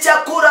hawakosi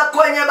chakula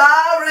kwenye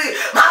bahari,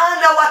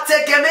 maana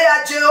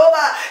wategemea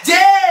Jehova.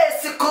 Je,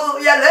 siku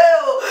ya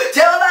leo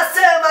Jehova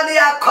sema ni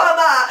ya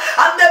kwamba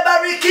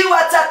amebarikiwa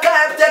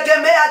atakaye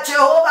tegemea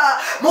Jehova.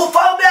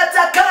 Mfalme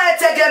atakaye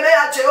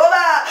tegemea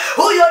Jehova,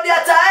 huyo ndiye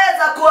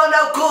ataweza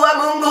kuona ukuu wa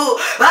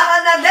Mungu,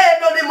 maana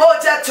neno ni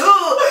moja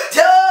tu.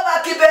 Jehova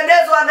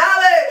akipendezwa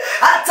nawe,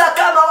 hata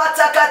kama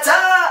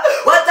watakataa,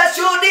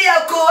 watashuhudia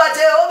ukuu wa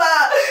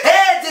Jehova.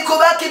 Heri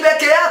kubaki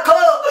peke yako,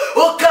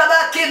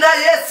 ukabaki na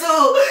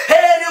Yesu.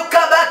 Heri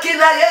ukabaki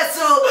na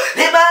Yesu,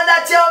 ni maana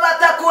Jehova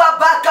atakuwa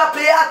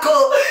backup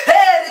yako.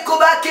 Heri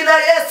kubaki na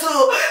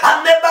Yesu.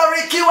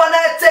 Amebarikiwa na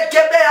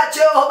tegemea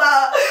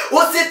Jehova.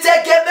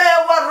 Usitegemee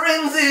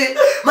warinzi,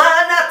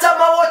 maana hata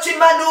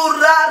watchman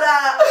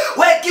urara.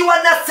 Wengi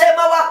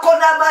wanasema wako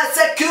na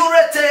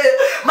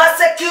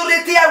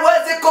security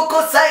hawezi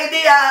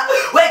kukusaidia.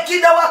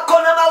 Wengine wako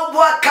na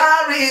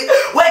maubwakari,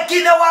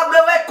 wengine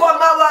wamewekwa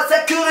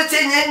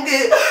security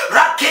nyingi,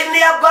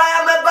 lakini ambaye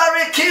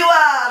amebarikiwa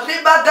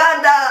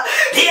Ribaganda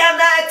ndiye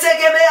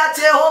anayetegemea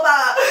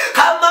Jehova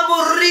kama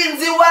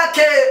mrinzi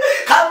wake,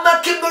 kama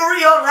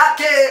kimbilio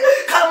lake,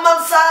 kama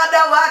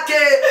msaada wake,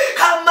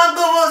 kama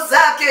nguvu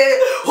zake.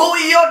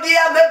 Huyo ndiye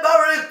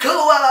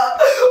amebarikiwa.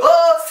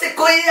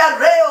 Siku hii ya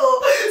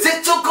leo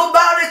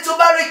situkubali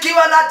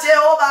tubarikiwa na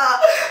Jehova,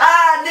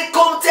 ni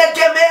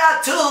kumtegemea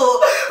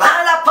tu.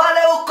 Mahala pale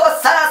uko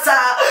sasa,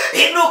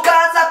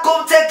 inukaanza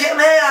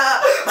kumtegemea.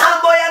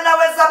 Mambo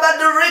yanaweza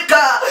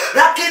badilika,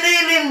 lakini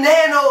hili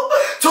neno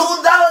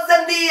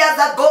 2000 years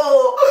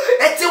ago,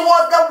 it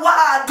was the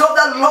word of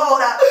the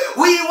Lord.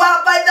 We were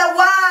by the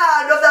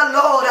word of the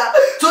Lord.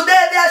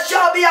 Today there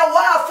shall be a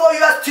word for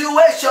your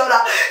situation.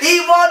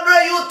 Even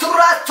you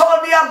trust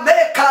on your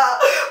maker.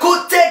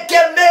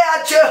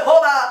 Kutegemea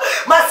Jehova.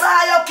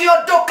 Masaa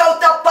ukiondoka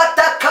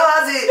utapata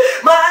kazi,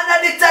 maana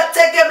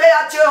nitategemea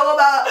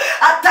Jehova.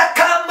 Hata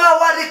kama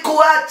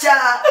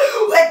walikuacha,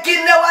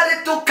 wengine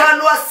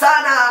walitukanwa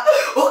sana,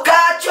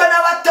 ukaachwa na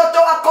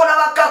watoto wako na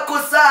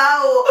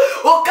wakakusahau,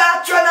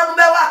 ukaachwa na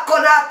mume wako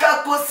na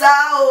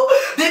akakusahau,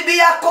 bibi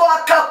yako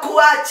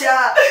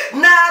akakuacha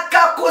na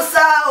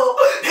akakusahau.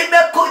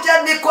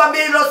 Nimekuja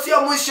nikwambie hilo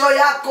sio mwisho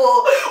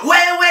yako.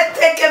 Wewe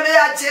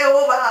tegemea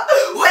Jehova,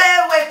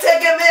 wewe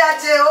tegemea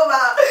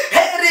Jehova.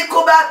 Heri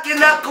kubaki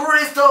na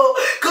Kristo.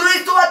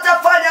 Kristo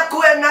atafanya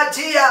kuwe na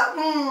njia.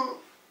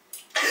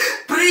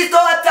 Kristo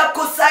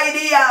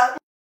atakusaidia.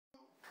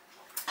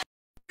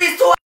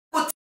 Kristo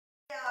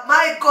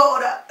my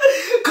God,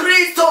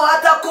 Kristo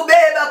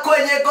atakubeba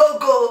kwenye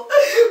gogo.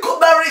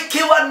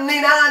 Kubarikiwa ni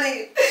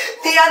nani?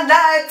 Ni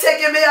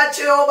anayetegemea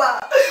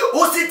Jehova.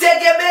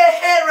 Usitegemee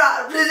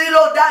hela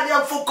lililo ndani ya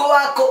mfuko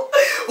wako,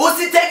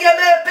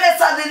 usitegemee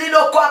pesa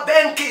lililo kwa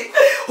benki.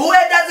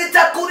 Huenda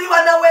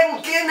zitakuliwa na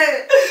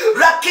wengine,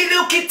 lakini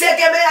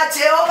ukitegemea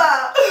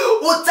Jehova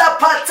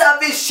utapata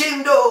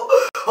vishindo.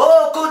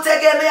 Kutegemea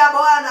kumtegemea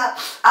Bwana,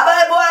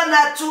 ambaye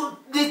Bwana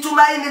ni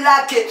tumaini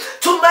lake.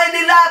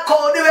 Tumaini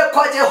lako niwe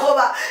kwa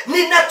Jehova.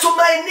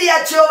 Ninatumainia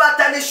Jehova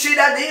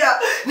atanishindania.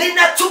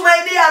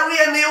 Ninatumainia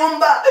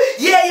aliyeniumba.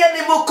 Yeye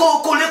ni mkuu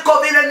kuliko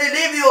vile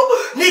nilivyo.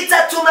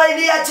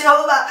 Nitatumainia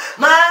Jehova,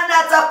 maana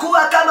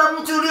atakuwa kama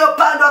mti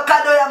uliopandwa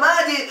kando ya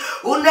maji,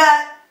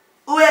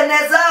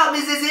 uenezao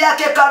mizizi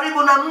yake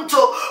karibu na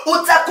mto.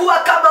 Utakuwa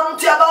kama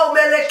mti ambao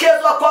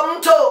umeelekezwa kwa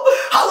mto.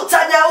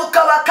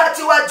 Hautanyauka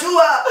wakati wa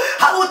jua,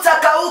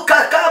 hautakauka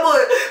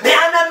kamwe,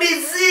 maana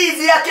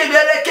mizizi yake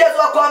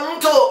imeelekezwa kwa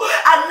mto.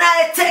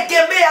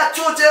 Anayetegemea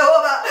tu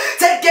Jehova,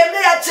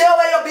 tegemea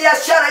Jehova, hiyo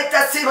biashara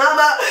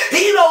itasimama,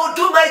 hilo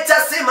huduma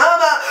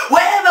itasimama,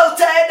 wewe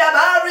utaenda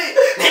bari,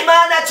 ni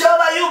maana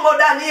Jehova yumo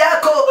ndani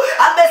yako.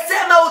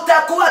 Amesema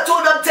utakuwa tu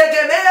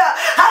unamtegemea,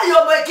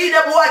 hayo mwengine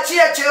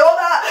muachie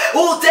Jehova.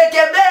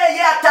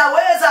 Utegemee,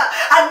 ataweza,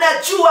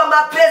 anajua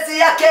mapenzi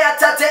yake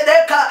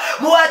yatatendeka.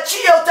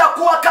 Muachie,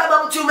 utakuwa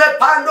kama mti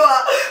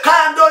umepandwa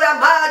kando ya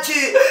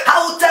maji.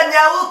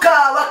 Hautanyauka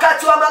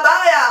wakati wa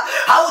mabaya,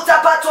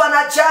 hautapatwa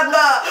na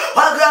janga.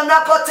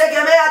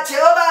 Unapotegemea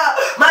Jehova,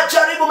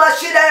 majaribu,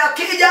 mashida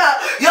yakija,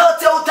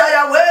 yote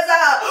utayaweza.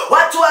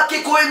 Watu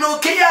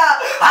wakikuinukia,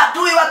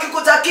 adui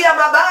wakikutakia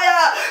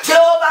mabaya,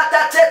 Jehova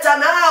atateta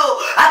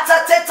nao,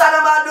 atateta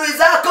na maadui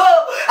zako,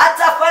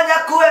 atafanya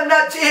kuwe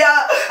na njia,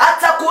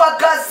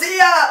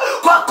 atakuangazia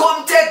kwa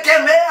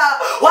kumtegemea.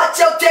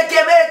 Wacha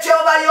utegemee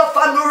Jehova hiyo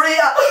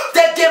familia,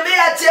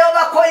 tegemea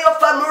Jehova kwa hiyo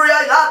familia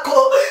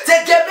yako,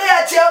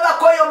 tegemea Jehova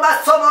kwa hiyo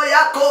masomo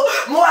yako.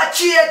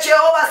 Muachie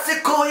Jehova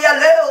siku ya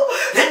leo,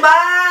 ni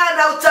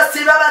maana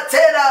utasimama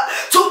tena.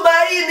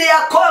 Tumaini ya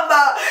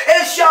kwamba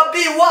it shall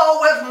be well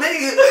with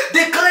me.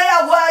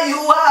 Declare where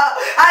you are.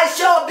 I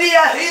shall be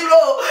a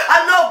hero.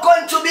 I'm not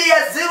going to be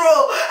a zero.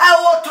 I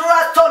will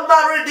trust on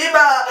my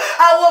Redeemer.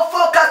 I will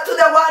focus to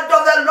the word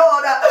of the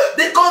Lord,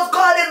 because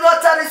God is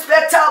not a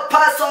respecter of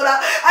person.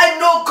 I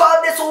know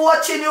God is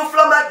watching you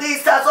from a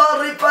distance. All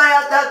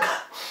repair that.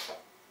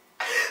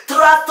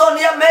 Trust on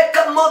your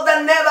Maker more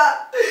than ever.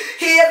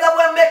 He is the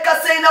way maker,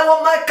 saying I will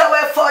make a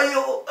way for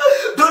you.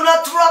 Do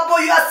not trouble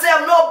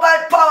yourself, not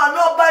by power,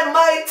 not by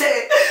might,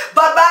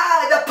 but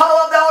by the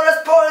power of the Holy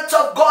Spirit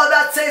of God,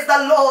 that says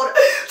the Lord.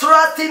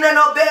 Trusting and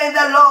obeying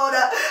the Lord.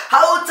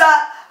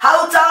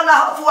 Hautaona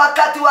hofu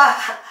wakati wa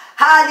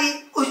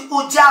hali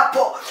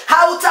ujapo.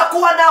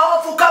 Hautakuwa na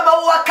hofu kama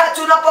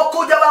wakati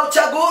unapokuja wa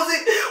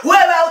uchaguzi.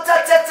 Wewe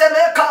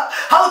hautatetemeka,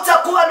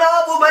 hautakuwa na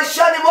hofu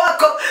maishani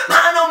mwako,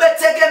 maana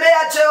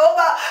umetegemea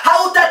Jehova.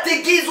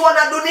 Hautatigizwa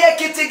na dunia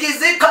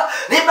ikitigizika,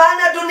 ni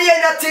maana dunia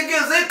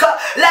inatigizika,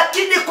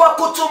 lakini kwa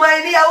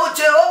kutumainia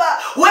Jehova,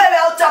 wewe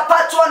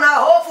hautapatwa na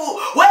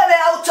hofu, wewe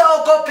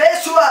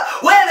hautaogopeshwa,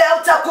 wewe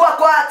hautakuwa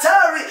kwa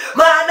hatari,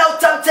 maana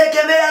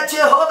utamtegemea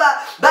Jehova.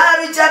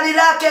 Bali jani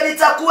lake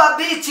litakuwa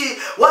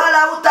bichi,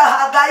 wala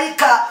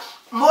hutahangaika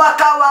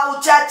mwaka wa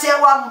uchache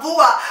wa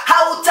mvua.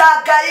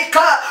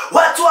 Hautahangaika.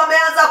 Watu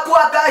wameanza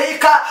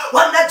kuhangaika,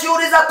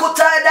 wanajiuliza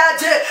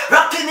kutaendaje,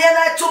 lakini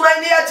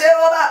anayetumainia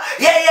Jehova,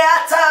 yeye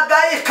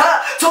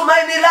hatahangaika.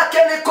 Tumaini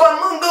lake ni kwa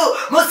Mungu,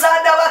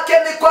 msaada wake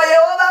ni kwa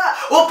Yehova,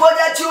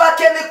 uponyaji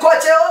wake ni kwa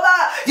Jehova.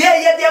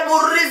 Yeye ndiye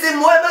murithi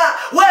mwema.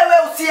 Wewe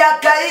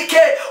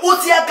usihangaike,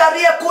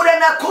 usiangalie kule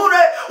na kule,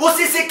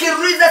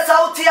 usisikilize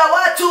sauti ya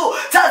watu.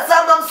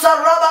 Tazama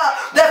msalaba,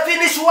 the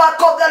finished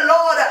work of the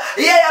Lord.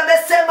 Yeye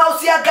amesema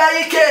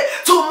usihangaike,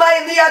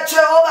 tumainia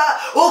Jehova.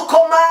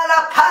 Uko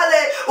mahala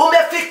pale,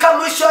 umefika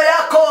mwisho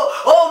yako,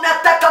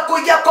 unataka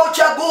kuingia kwa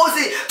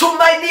uchaguzi,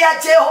 tumainia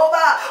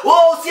Jehova.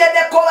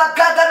 Usiende kwa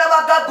waganga na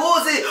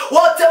wagaguzi,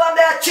 wote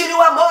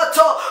wameachiliwa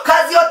moto.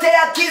 Kazi yote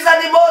ya giza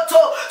ni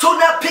moto.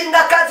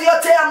 Tunapinga kazi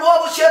yote ya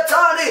mwovu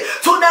shetani.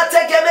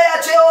 Tunategemea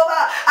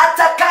Jehova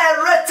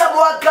atakayeleta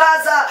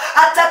mwangaza,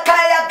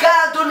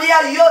 atakayeangaa dunia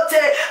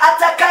yote,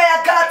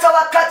 atakayeangaa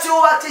wakati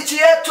wa nchi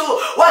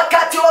yetu,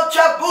 wakati wa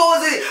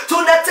uchaguzi.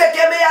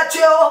 Tunategemea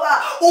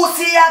Jehova.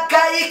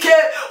 Usihangaike,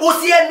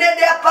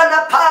 usienende hapa na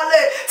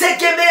pale,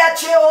 tegemea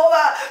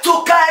Jehova.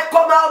 Tukae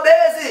kwa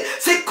maombezi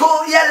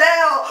siku ya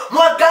leo,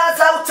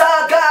 mwangaza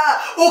utaangaa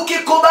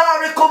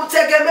ukikubali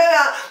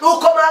kumtegemea.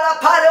 Uko mara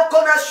pale,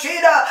 uko na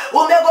shida,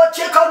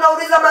 umegojeka,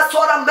 unauliza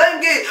maswala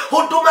mengi,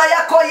 huduma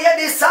yako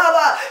yendi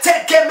sawa,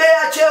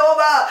 tegemea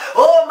Jehova.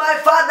 Oh my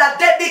Father,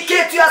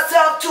 dedicate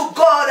yourself to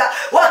God.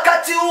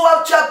 Wakati huu wa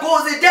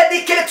uchaguzi,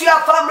 dedicate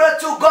your family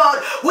to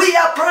God. We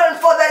are praying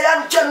for the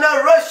young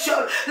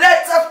generation.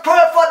 Let us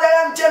pray for the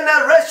young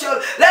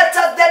generation. Let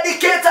us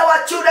dedicate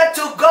our children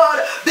to God,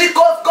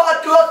 because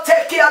God will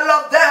take care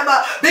of them.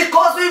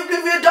 Because if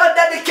we don't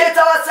dedicate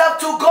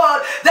ourselves to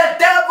God, the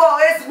devil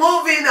is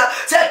moving.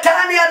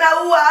 Shetani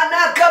anaua,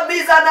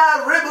 anagamiza na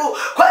haribu.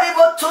 Kwa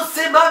hivyo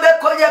tusimame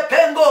kwenye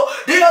pengo,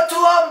 ndio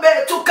tuombe,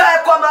 tukae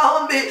kwa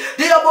maombi,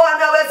 ndio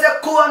Bwana aweze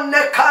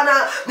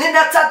kuonekana.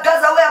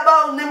 Ninatangaza wewe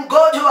ambao ni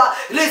mgonjwa,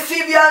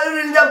 receive your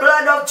healing in the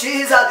blood of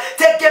Jesus.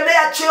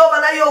 Tegemea Jehova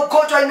na hiyo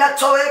ugonjwa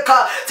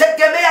inatoweka.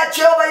 Tegemea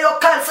Jehova, hiyo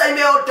kansa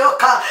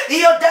imeondoka,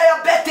 hiyo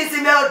diabetes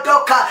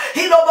imeondoka,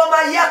 hilo boma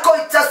ndoa yako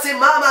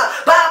itasimama.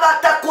 Baba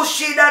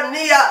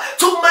atakushindania.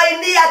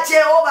 Tumainia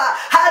Jehova.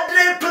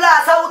 100+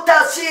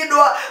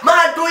 hautashindwa.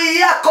 Maadui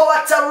yako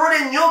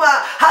watarudi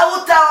nyuma.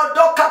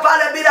 Hautaondoka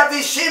pale bila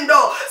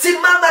vishindo.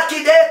 Simama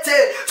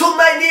kidete.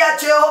 Tumainia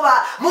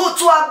Jehova.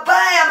 Mtu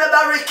ambaye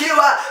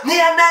amebarikiwa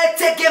ni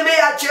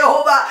anayetegemea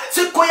Jehova.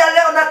 Siku ya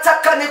leo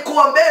nataka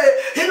nikuombee.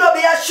 Hilo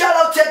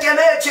biashara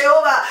utegemee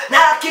Jehova, na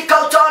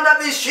hakika utaona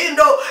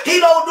vishindo.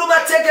 Hilo huduma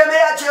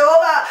tegemea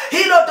Jehova.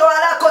 Hilo ndoa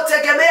lako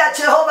tegemea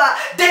Jehova.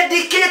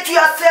 Dedicate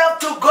yourself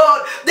to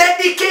God.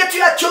 Dedicate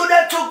your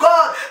children to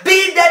God.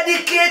 Be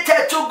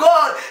dedicated to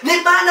God.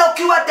 Ni maana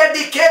ukiwa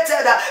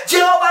dedicated,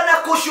 Jehova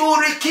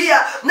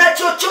anakushughulikia, na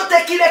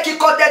chochote kile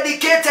kiko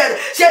dedicated,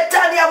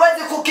 shetani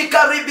hawezi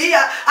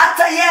kukikaribia.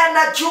 Hata yeye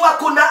anajua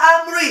kuna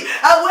amri,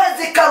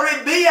 hawezi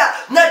karibia.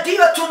 Na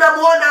ndio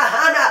tunamuona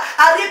Hana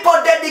alipo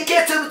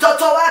dedicate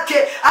mtoto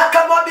wake,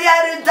 akamwambia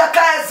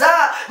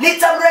nitakayezaa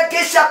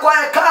nitamregesha kwa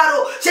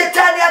hekalu.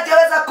 Shetani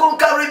hajaweza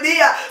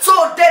kumkaribia.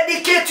 So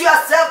dedicate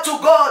yourself to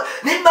God.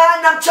 Ni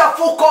maana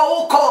mchafuko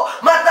huko,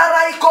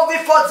 madhara iko,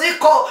 vifo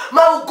ziko,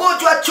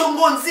 maugonjwa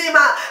chungu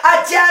nzima,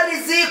 ajali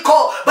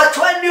ziko. But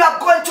when you are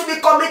going to be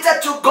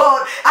committed to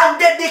God and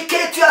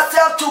dedicate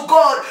yourself to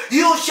God,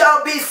 you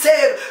shall be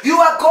saved.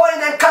 You are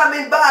going and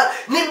coming back.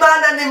 Ni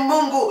maana ni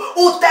Mungu.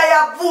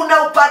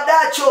 Utayavuna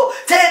upadacho.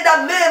 Tenda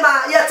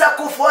mema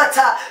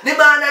yatakufuata. Ni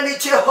maana ni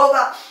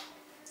Jehova.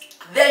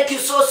 Thank you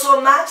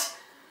so much.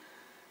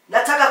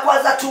 Nataka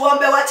kwanza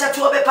tuombe. Wacha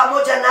tuombe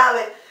pamoja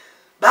nawe.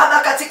 Baba,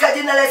 katika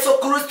jina la Yesu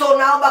Kristo,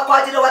 naomba kwa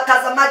ajili ya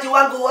watazamaji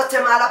wangu wote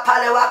mahala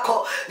pale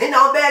wako.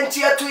 Ninaombea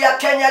nchi yetu ya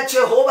Kenya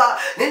Jehova.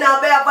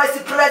 Ninaombea Vice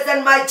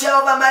President my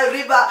Jehova, my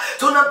River.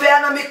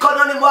 Tunapeana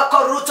mikononi mwako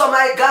Ruto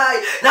my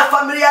guy, na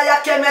familia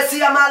yake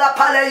Mesia mahala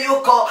pale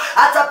yuko.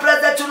 Hata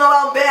President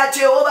tunawaombea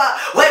Jehova.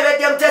 Wewe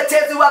ndiye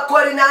mtetezi wa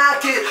kweli na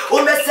haki.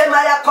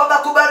 Umesema ya kwamba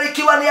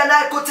kubarikiwa ni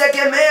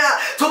anayekutegemea.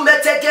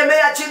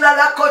 Tumetegemea jina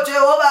lako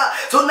Jehova.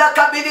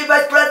 Tunakabidhi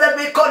Vice President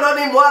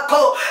mikononi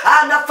mwako,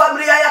 ana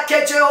familia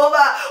yake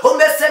Jehova.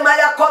 Umesema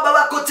ya kwamba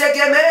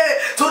wakutegemee.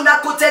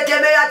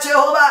 Tunakutegemea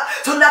Jehova.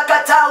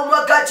 Tunakataa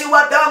umwagaji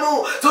wa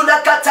damu.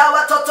 Tunakataa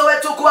watoto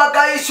wetu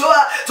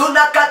kuhangaishwa.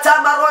 Tunakataa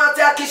maroho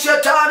yote ya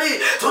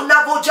kishetani.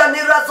 Tunavunja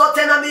nira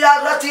zote na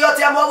miarati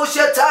yote ya mwovu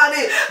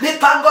shetani.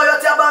 Mipango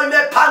yote ambayo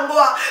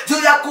imepangwa juu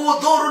ya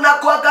kuudhuru na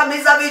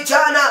kuangamiza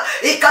vijana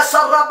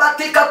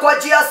ikasarabatika kwa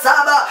njia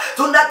 7.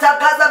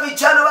 Tunatangaza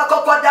vijana wako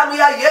kwa damu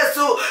ya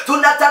Yesu.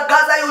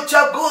 Tunatangaza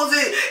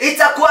uchaguzi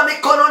itakuwa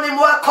mikononi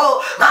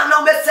mwako. Maana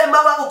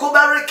umesema wa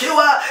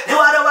ukubarikiwa ni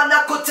wale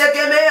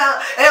wanakutegemea.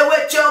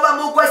 Ewe Jehova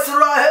Mungu wa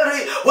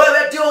Israeli,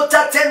 wewe ndio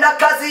utatenda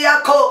kazi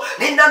yako.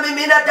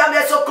 Ninamimina damu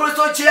ya Yesu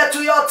Kristo nchi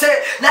yetu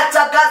yote.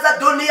 Natangaza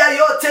dunia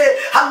yote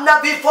hamna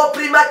vifo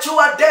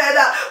premature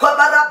death kwa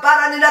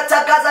barabara.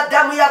 Ninatangaza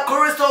damu ya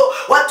Kristo.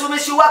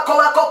 Watumishi wako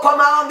wako kwa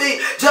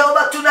maombi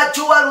Jehova.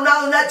 Tunajua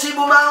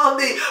unajibu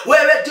maombi.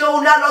 Wewe ndio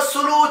unalo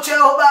suluhu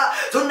Jehova.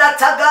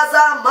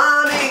 Tunatangaza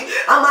amani.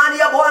 Amani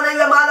ya Bwana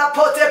iwe mahala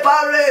pote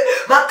pale.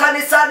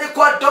 Makanisani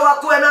kwa ndoa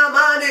kuwe na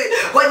amani.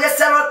 Kwenye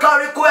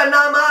serikali kuwe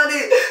na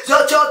amani.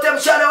 Chochote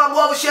mshale wa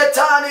mwovu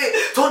shetani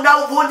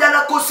tunauvunja na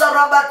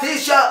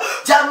kusarabatisha.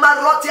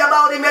 Jamaroti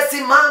ambao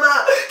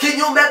limesimama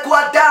kinyume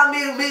kwa damu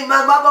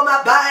mambo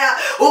mabaya,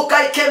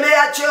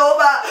 ukaikemea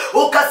Jehova.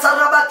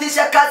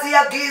 Ukasarabatisha kazi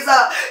ya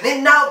giza.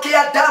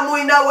 Ninaongea damu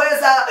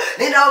inaweza.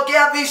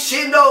 Ninaongea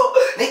vishindo.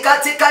 Ni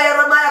katika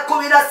Yeremia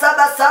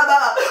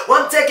 17:7.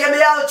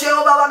 Wamtegemeao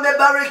Jehova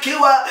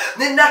wamebarikiwa.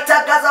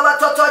 Ninatangaza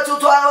watoto wetu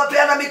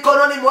tuwapeana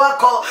mikononi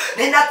mwako.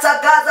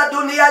 Ninatangaza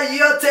dunia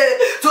yote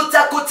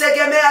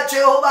tutakutegemea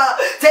Jehova.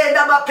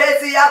 Tenda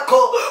mapenzi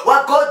yako.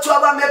 Wagonjwa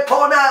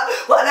wamepona.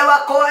 Wale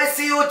wako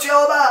ICU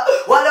Jehova.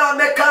 Wale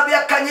wamekaa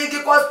miaka nyingi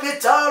kwa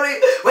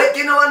hospitali.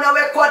 Wengine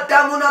wanawekwa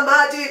damu na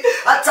maji.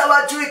 Hata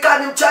wajui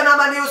kani mchana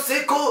ama ni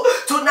usiku.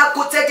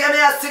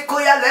 Tunakutegemea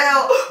siku ya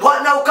leo.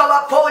 Bwana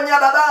ukawaponya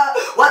Baba.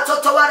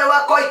 Watoto wale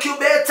wako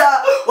incubator.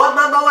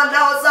 Wamama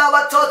wanaozaa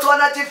watoto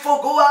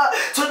wanajifungua.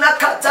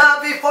 Tunakataa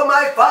vifo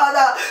my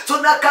Father.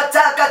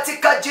 Tunakataa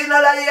katika jina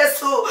la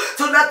Yesu.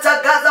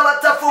 Tunatangaza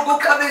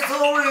watafunguka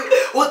vizuri.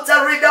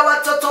 Utarinda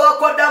watoto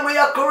wako damu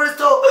ya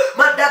Kristo.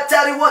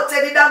 Madaktari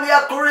wote ni damu ya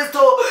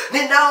Kristo.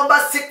 Ninaomba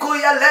siku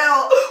ya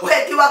leo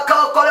wengi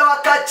wakaokolewa,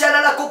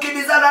 wakachana na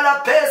kukimbizana na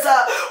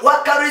pesa,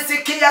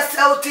 wakarisikia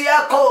sauti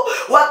yako,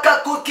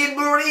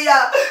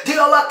 wakakukiburia,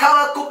 ndio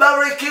wakawa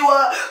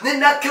kubarikiwa.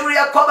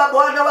 Ninakiria kwamba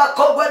Bwana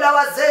wakongwe na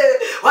wazee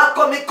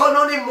wako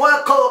mikononi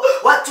mwako.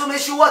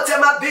 Watumishi wote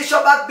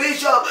mabishop,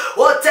 archbishop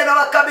wote na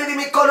wakabidhi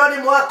mikononi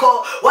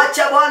mwako.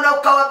 Wacha Bwana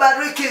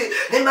ukawabariki.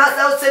 Ni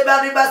maza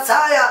usebari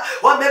basaya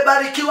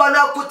wamebarikiwa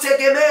na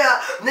kutegemea.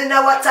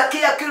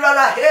 Ninawatakia kila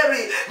la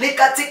heri. Ni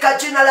katika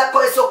jina la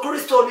Yesu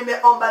Kristo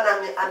nimeomba na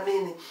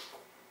nimeamini.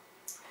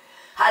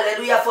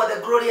 Hallelujah, for the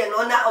glory and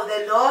honor of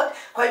the Lord.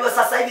 Kwa hivyo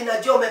sasa hivi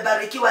najua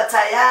umebarikiwa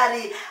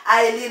tayari.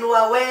 Aileen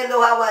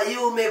Wawelo, how are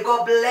you? May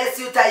God bless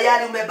you.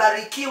 Tayari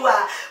umebarikiwa.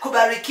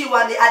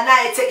 Kubarikiwa ni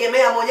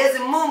anayetegemea Mwenyezi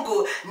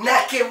Mungu na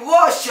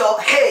kiwosho.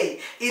 Hey,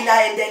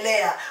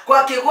 inaendelea.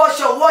 Kwa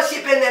kigosho,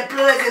 worshiping and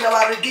praising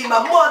our Redeemer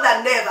more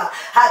than ever,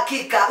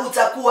 hakika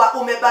utakuwa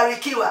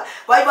umebarikiwa.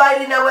 Kwa hivyo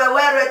Irene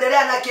wewe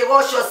endelea na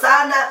kigosho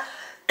sana.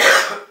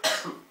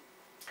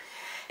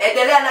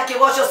 Endelea na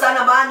kigosho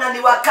sana, maana ni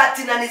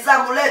wakati na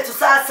nizamu letu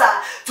sasa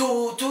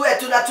tuwe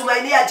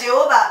tunatumainia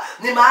Jehova,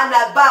 ni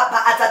maana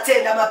Baba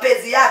atatenda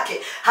mapenzi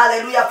yake.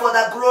 Hallelujah, for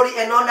the glory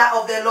and honor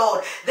of the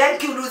Lord.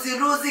 Thank you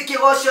Luzi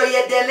kigosho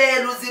iendelee.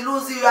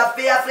 Luzi, you are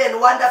fearfully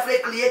and wonderfully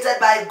created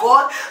by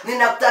God.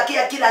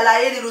 Ninakutakia kila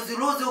laheri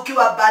Luzi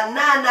ukiwa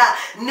banana.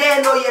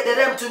 Neno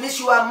iendelee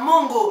mtumishi wa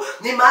Mungu,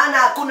 ni maana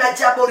hakuna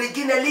jambo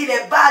lingine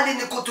lile bali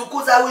ni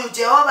kutukuza huyu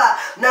Jehova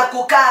na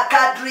kukaa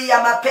kadri ya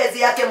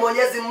mapenzi yake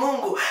Mwenyezi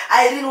Mungu.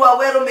 Irene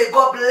Waweru, may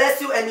God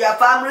bless you and your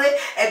family.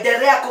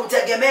 Endelea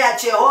kumtegemea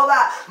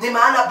Jehova, ni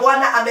maana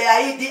Bwana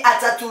ameahidi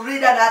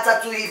atatulinda na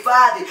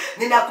atatuhifadhi.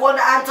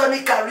 Ninakuona Anthony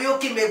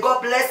Kariuki, may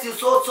God bless you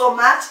so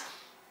much.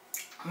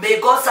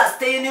 May God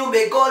sustain you,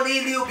 may God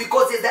lead you,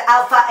 because He's the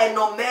Alpha and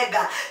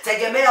Omega.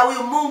 Tegemea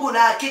huyu Mungu na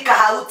hakika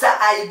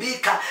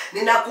hautaaibika.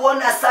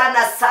 Ninakuona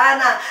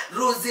sana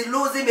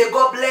Luzi, may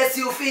God bless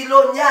you.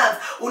 Philo Nyans,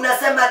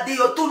 unasema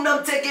ndio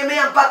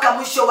tunamtegemea mpaka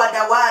mwisho wa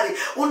dawari.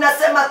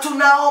 Unasema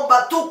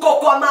tunaomba, tuko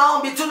kwa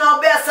maombi,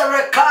 tunaombea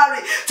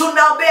serikali,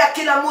 tunaombea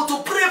kila mtu.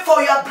 Pray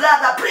for your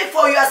brother, pray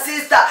for your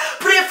sister,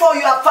 pray for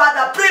your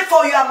father, pray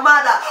for your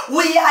mother.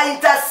 We are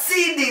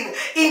interceding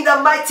in the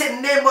mighty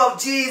name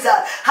of Jesus.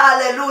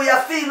 Hallelujah.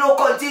 Philo,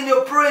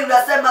 continue praying.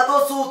 Unasema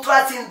those who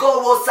trust in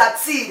God will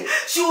succeed.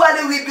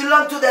 Surely we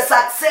belong to the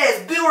success.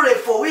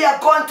 Beautiful. We are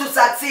going to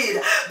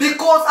succeed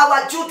because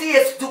our duty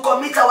is to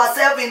commit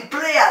ourselves in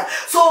prayer.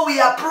 So we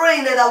are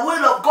praying that the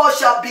will of God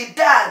shall be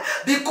done,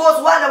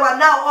 because wale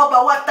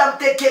wanaoomba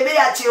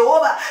watamtegemea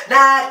Jehova na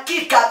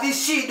hakika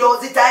vishindo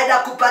zitaenda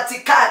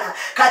kupatikana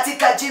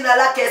katika jina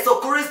lake Yesu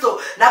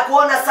Kristo. Na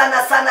kuona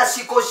sana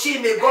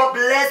Shikoshime, God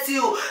bless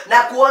you.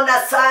 Na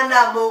kuona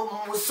sana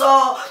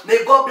Muso,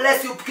 may God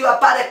bless you ukiwa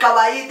pale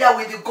kawaida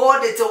with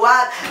God at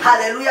word.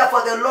 Hallelujah,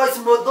 for the Lord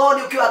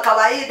Modoni ukiwa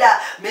kawaida,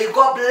 may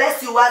God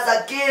bless you once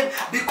again,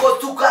 because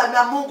tuka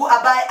na Mungu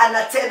ambaye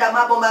anatenda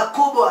mambo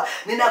makubwa.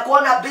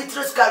 Ninakuona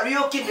Beatrice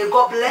Kariuki, may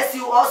God bless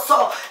you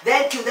also.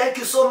 Thank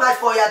you so much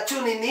for your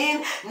tuning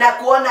in. Na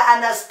kuona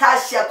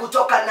Anastasia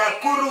kutoka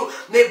Nakuru,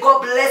 may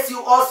God bless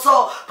you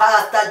also.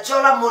 Pastor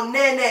Jola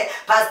Monene,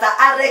 Pastor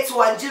Alex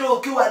Wanjiru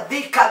ukiwa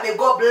Dhika, may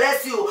God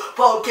bless you.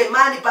 Paul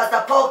Kemani,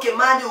 Pastor Paul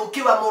Kemani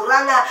ukiwa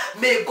Muranga,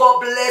 may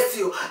God bless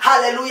you.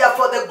 Hallelujah,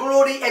 for the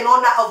glory and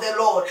honor of the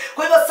Lord.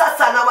 Kwa hivyo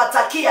sasa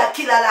nawatakia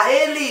kila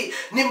laheri,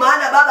 ni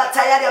maana Baba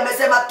tayari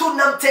amesema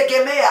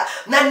tunamtegemea,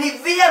 na ni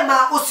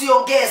vyema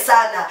usiongee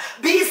sana.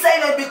 Be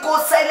silent,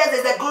 because silence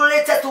is the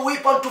greatest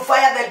weapon to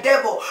fire the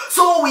devil.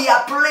 So we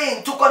are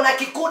praying. Tuko na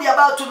kikundi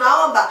ambao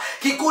tunaomba,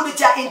 kikundi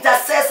cha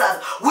intercessors.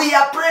 We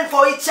are praying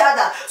for each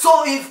other.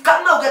 So if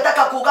kama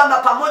ungetaka kugamba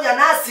pamoja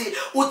nasi,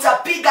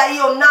 utapiga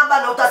hiyo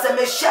namba na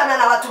utasemeshana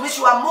na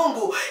watumishi wa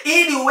Mungu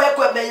ili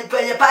uwekwe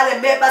penye pale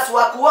members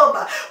wa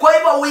kuomba. Kwa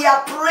hivyo we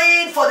are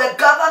praying for the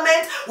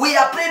government, we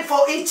are praying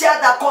for each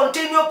other.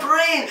 Continue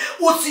praying.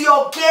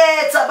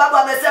 Usiongee, sababu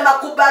amesema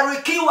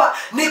kubarikiwa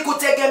ni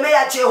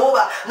kutegemea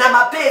Jehova na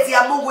mapenzi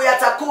ya Mungu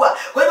yatakuwa.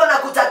 Kwa hivyo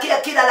nakutakia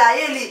kila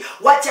laheri.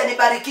 Wacha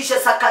nibarikishe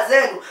saka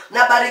zenu,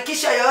 na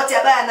barikisha yoyote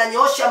ambaye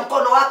ananyoosha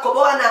mkono wako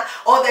Bwana.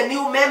 All the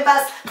new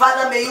members,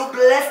 Father, may you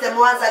bless them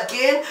once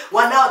again,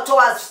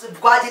 wanaotoa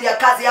kwa ajili ya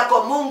kazi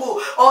yako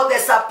Mungu. All the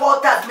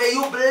supporters, may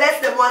you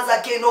bless them once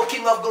again, O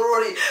King of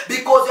glory,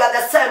 because you are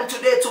the same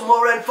today,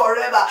 tomorrow and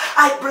forever.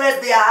 I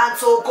bless their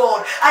hands, O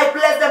God. I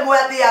bless them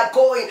where they are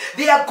going.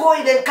 They are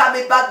going and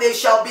coming back, they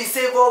shall be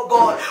saved, O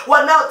God.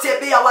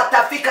 Wanaotembea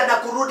watafika na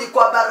kurudi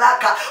kwa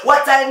baraka,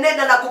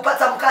 wataenenda na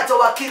kupata mkate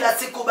wa kila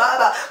siku.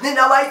 Baba,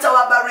 ninawaita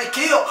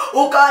wabarikio,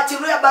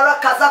 ukaachilia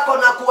baraka zako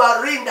na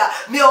kuwarinda.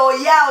 Mioyo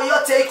yao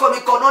yote iko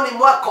mikononi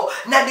mwako,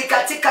 na ni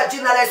katika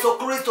jina la Yesu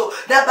Kristo.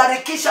 Na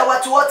barikisha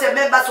watu wote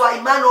members wa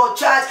Emmanuel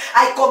Church.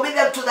 I commit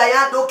them to the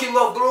hand, O King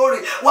of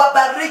glory.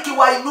 Wabariki,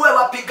 wainue,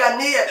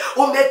 wapiganie.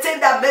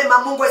 Umetenda mema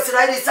Mungu wa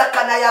Israeli,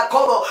 Isaka na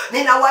Yakobo.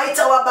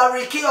 Ninawaita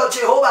wabarikio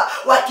Jehova,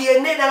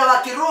 wakienenda na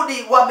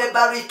wakirudi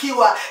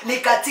wamebarikiwa. Ni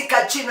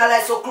katika jina la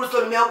Yesu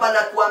Kristo nimeomba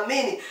na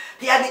kuamini.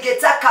 Pia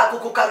ningetaka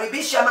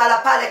kukukaribisha mahali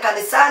pale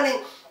kanisani.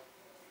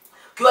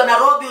 Ukiwa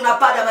Nairobi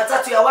unapanda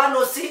matatu ya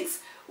 106,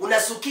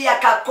 unasukia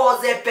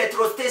Kakoze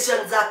petrol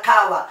station za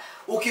Kawa.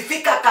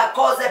 Ukifika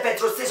Kakoze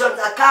petrol station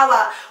za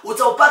Kawa,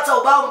 utaupata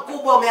ubao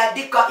mkubwa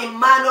umeandikwa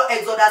Emmanuel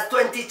Exodus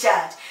 20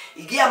 Church.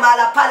 Igia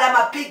mahala pale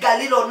ama piga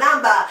lilo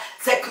namba,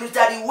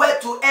 sekretari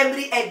wetu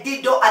Emri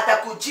Edido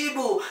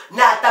atakujibu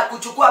na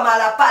atakuchukua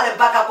mahala pale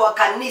mpaka kwa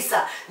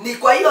kanisa. Ni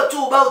kwa hiyo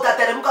tu ubao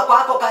utateremka kwa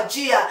hapo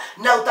kajia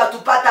na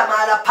utatupata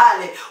mahala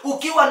pale.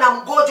 Ukiwa na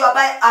mgonjwa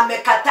ambaye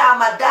amekataa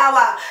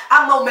madawa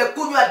ama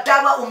umekunywa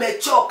dawa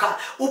umechoka,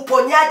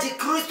 uponyaji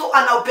Kristo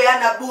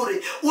anaupeana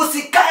bure.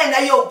 Usikae na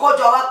hiyo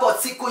ugonjwa wako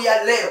siku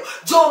ya leo.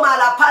 Njoo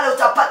mahala pale,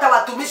 utapata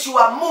watumishi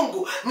wa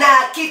Mungu na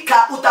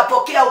hakika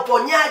utapokea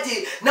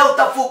uponyaji na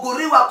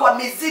utafuguriwa kwa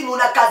mizimu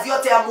na kazi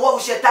yote ya mwovu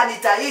shetani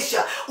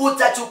litaisha.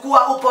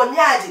 Utachukua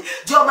uponyaji.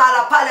 Jo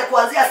mara pale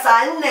kuanzia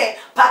saa 4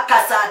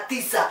 mpaka saa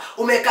 9.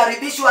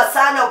 Umekaribishwa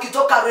sana.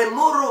 Ukitoka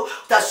Remuru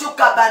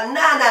utashuka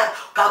Banana,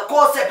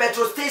 Kakose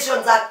petrol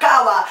station za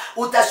Kawa,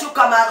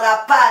 utashuka mara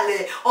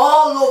pale.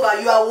 All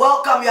over, you are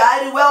welcome, you are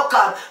highly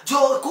welcome. Jo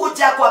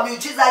kuja kwa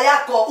miujiza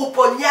yako,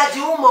 uponyaji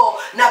humo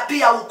na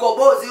pia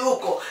ukombozi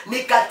huko.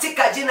 Ni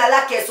katika jina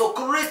lake Yesu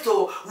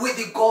Kristo,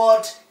 with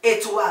God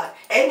at work.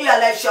 And your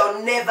life shall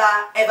never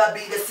ever be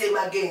the same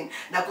again.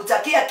 Na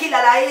kutakia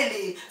kila la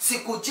heri,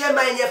 siku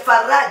njema yenye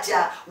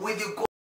faraja with God.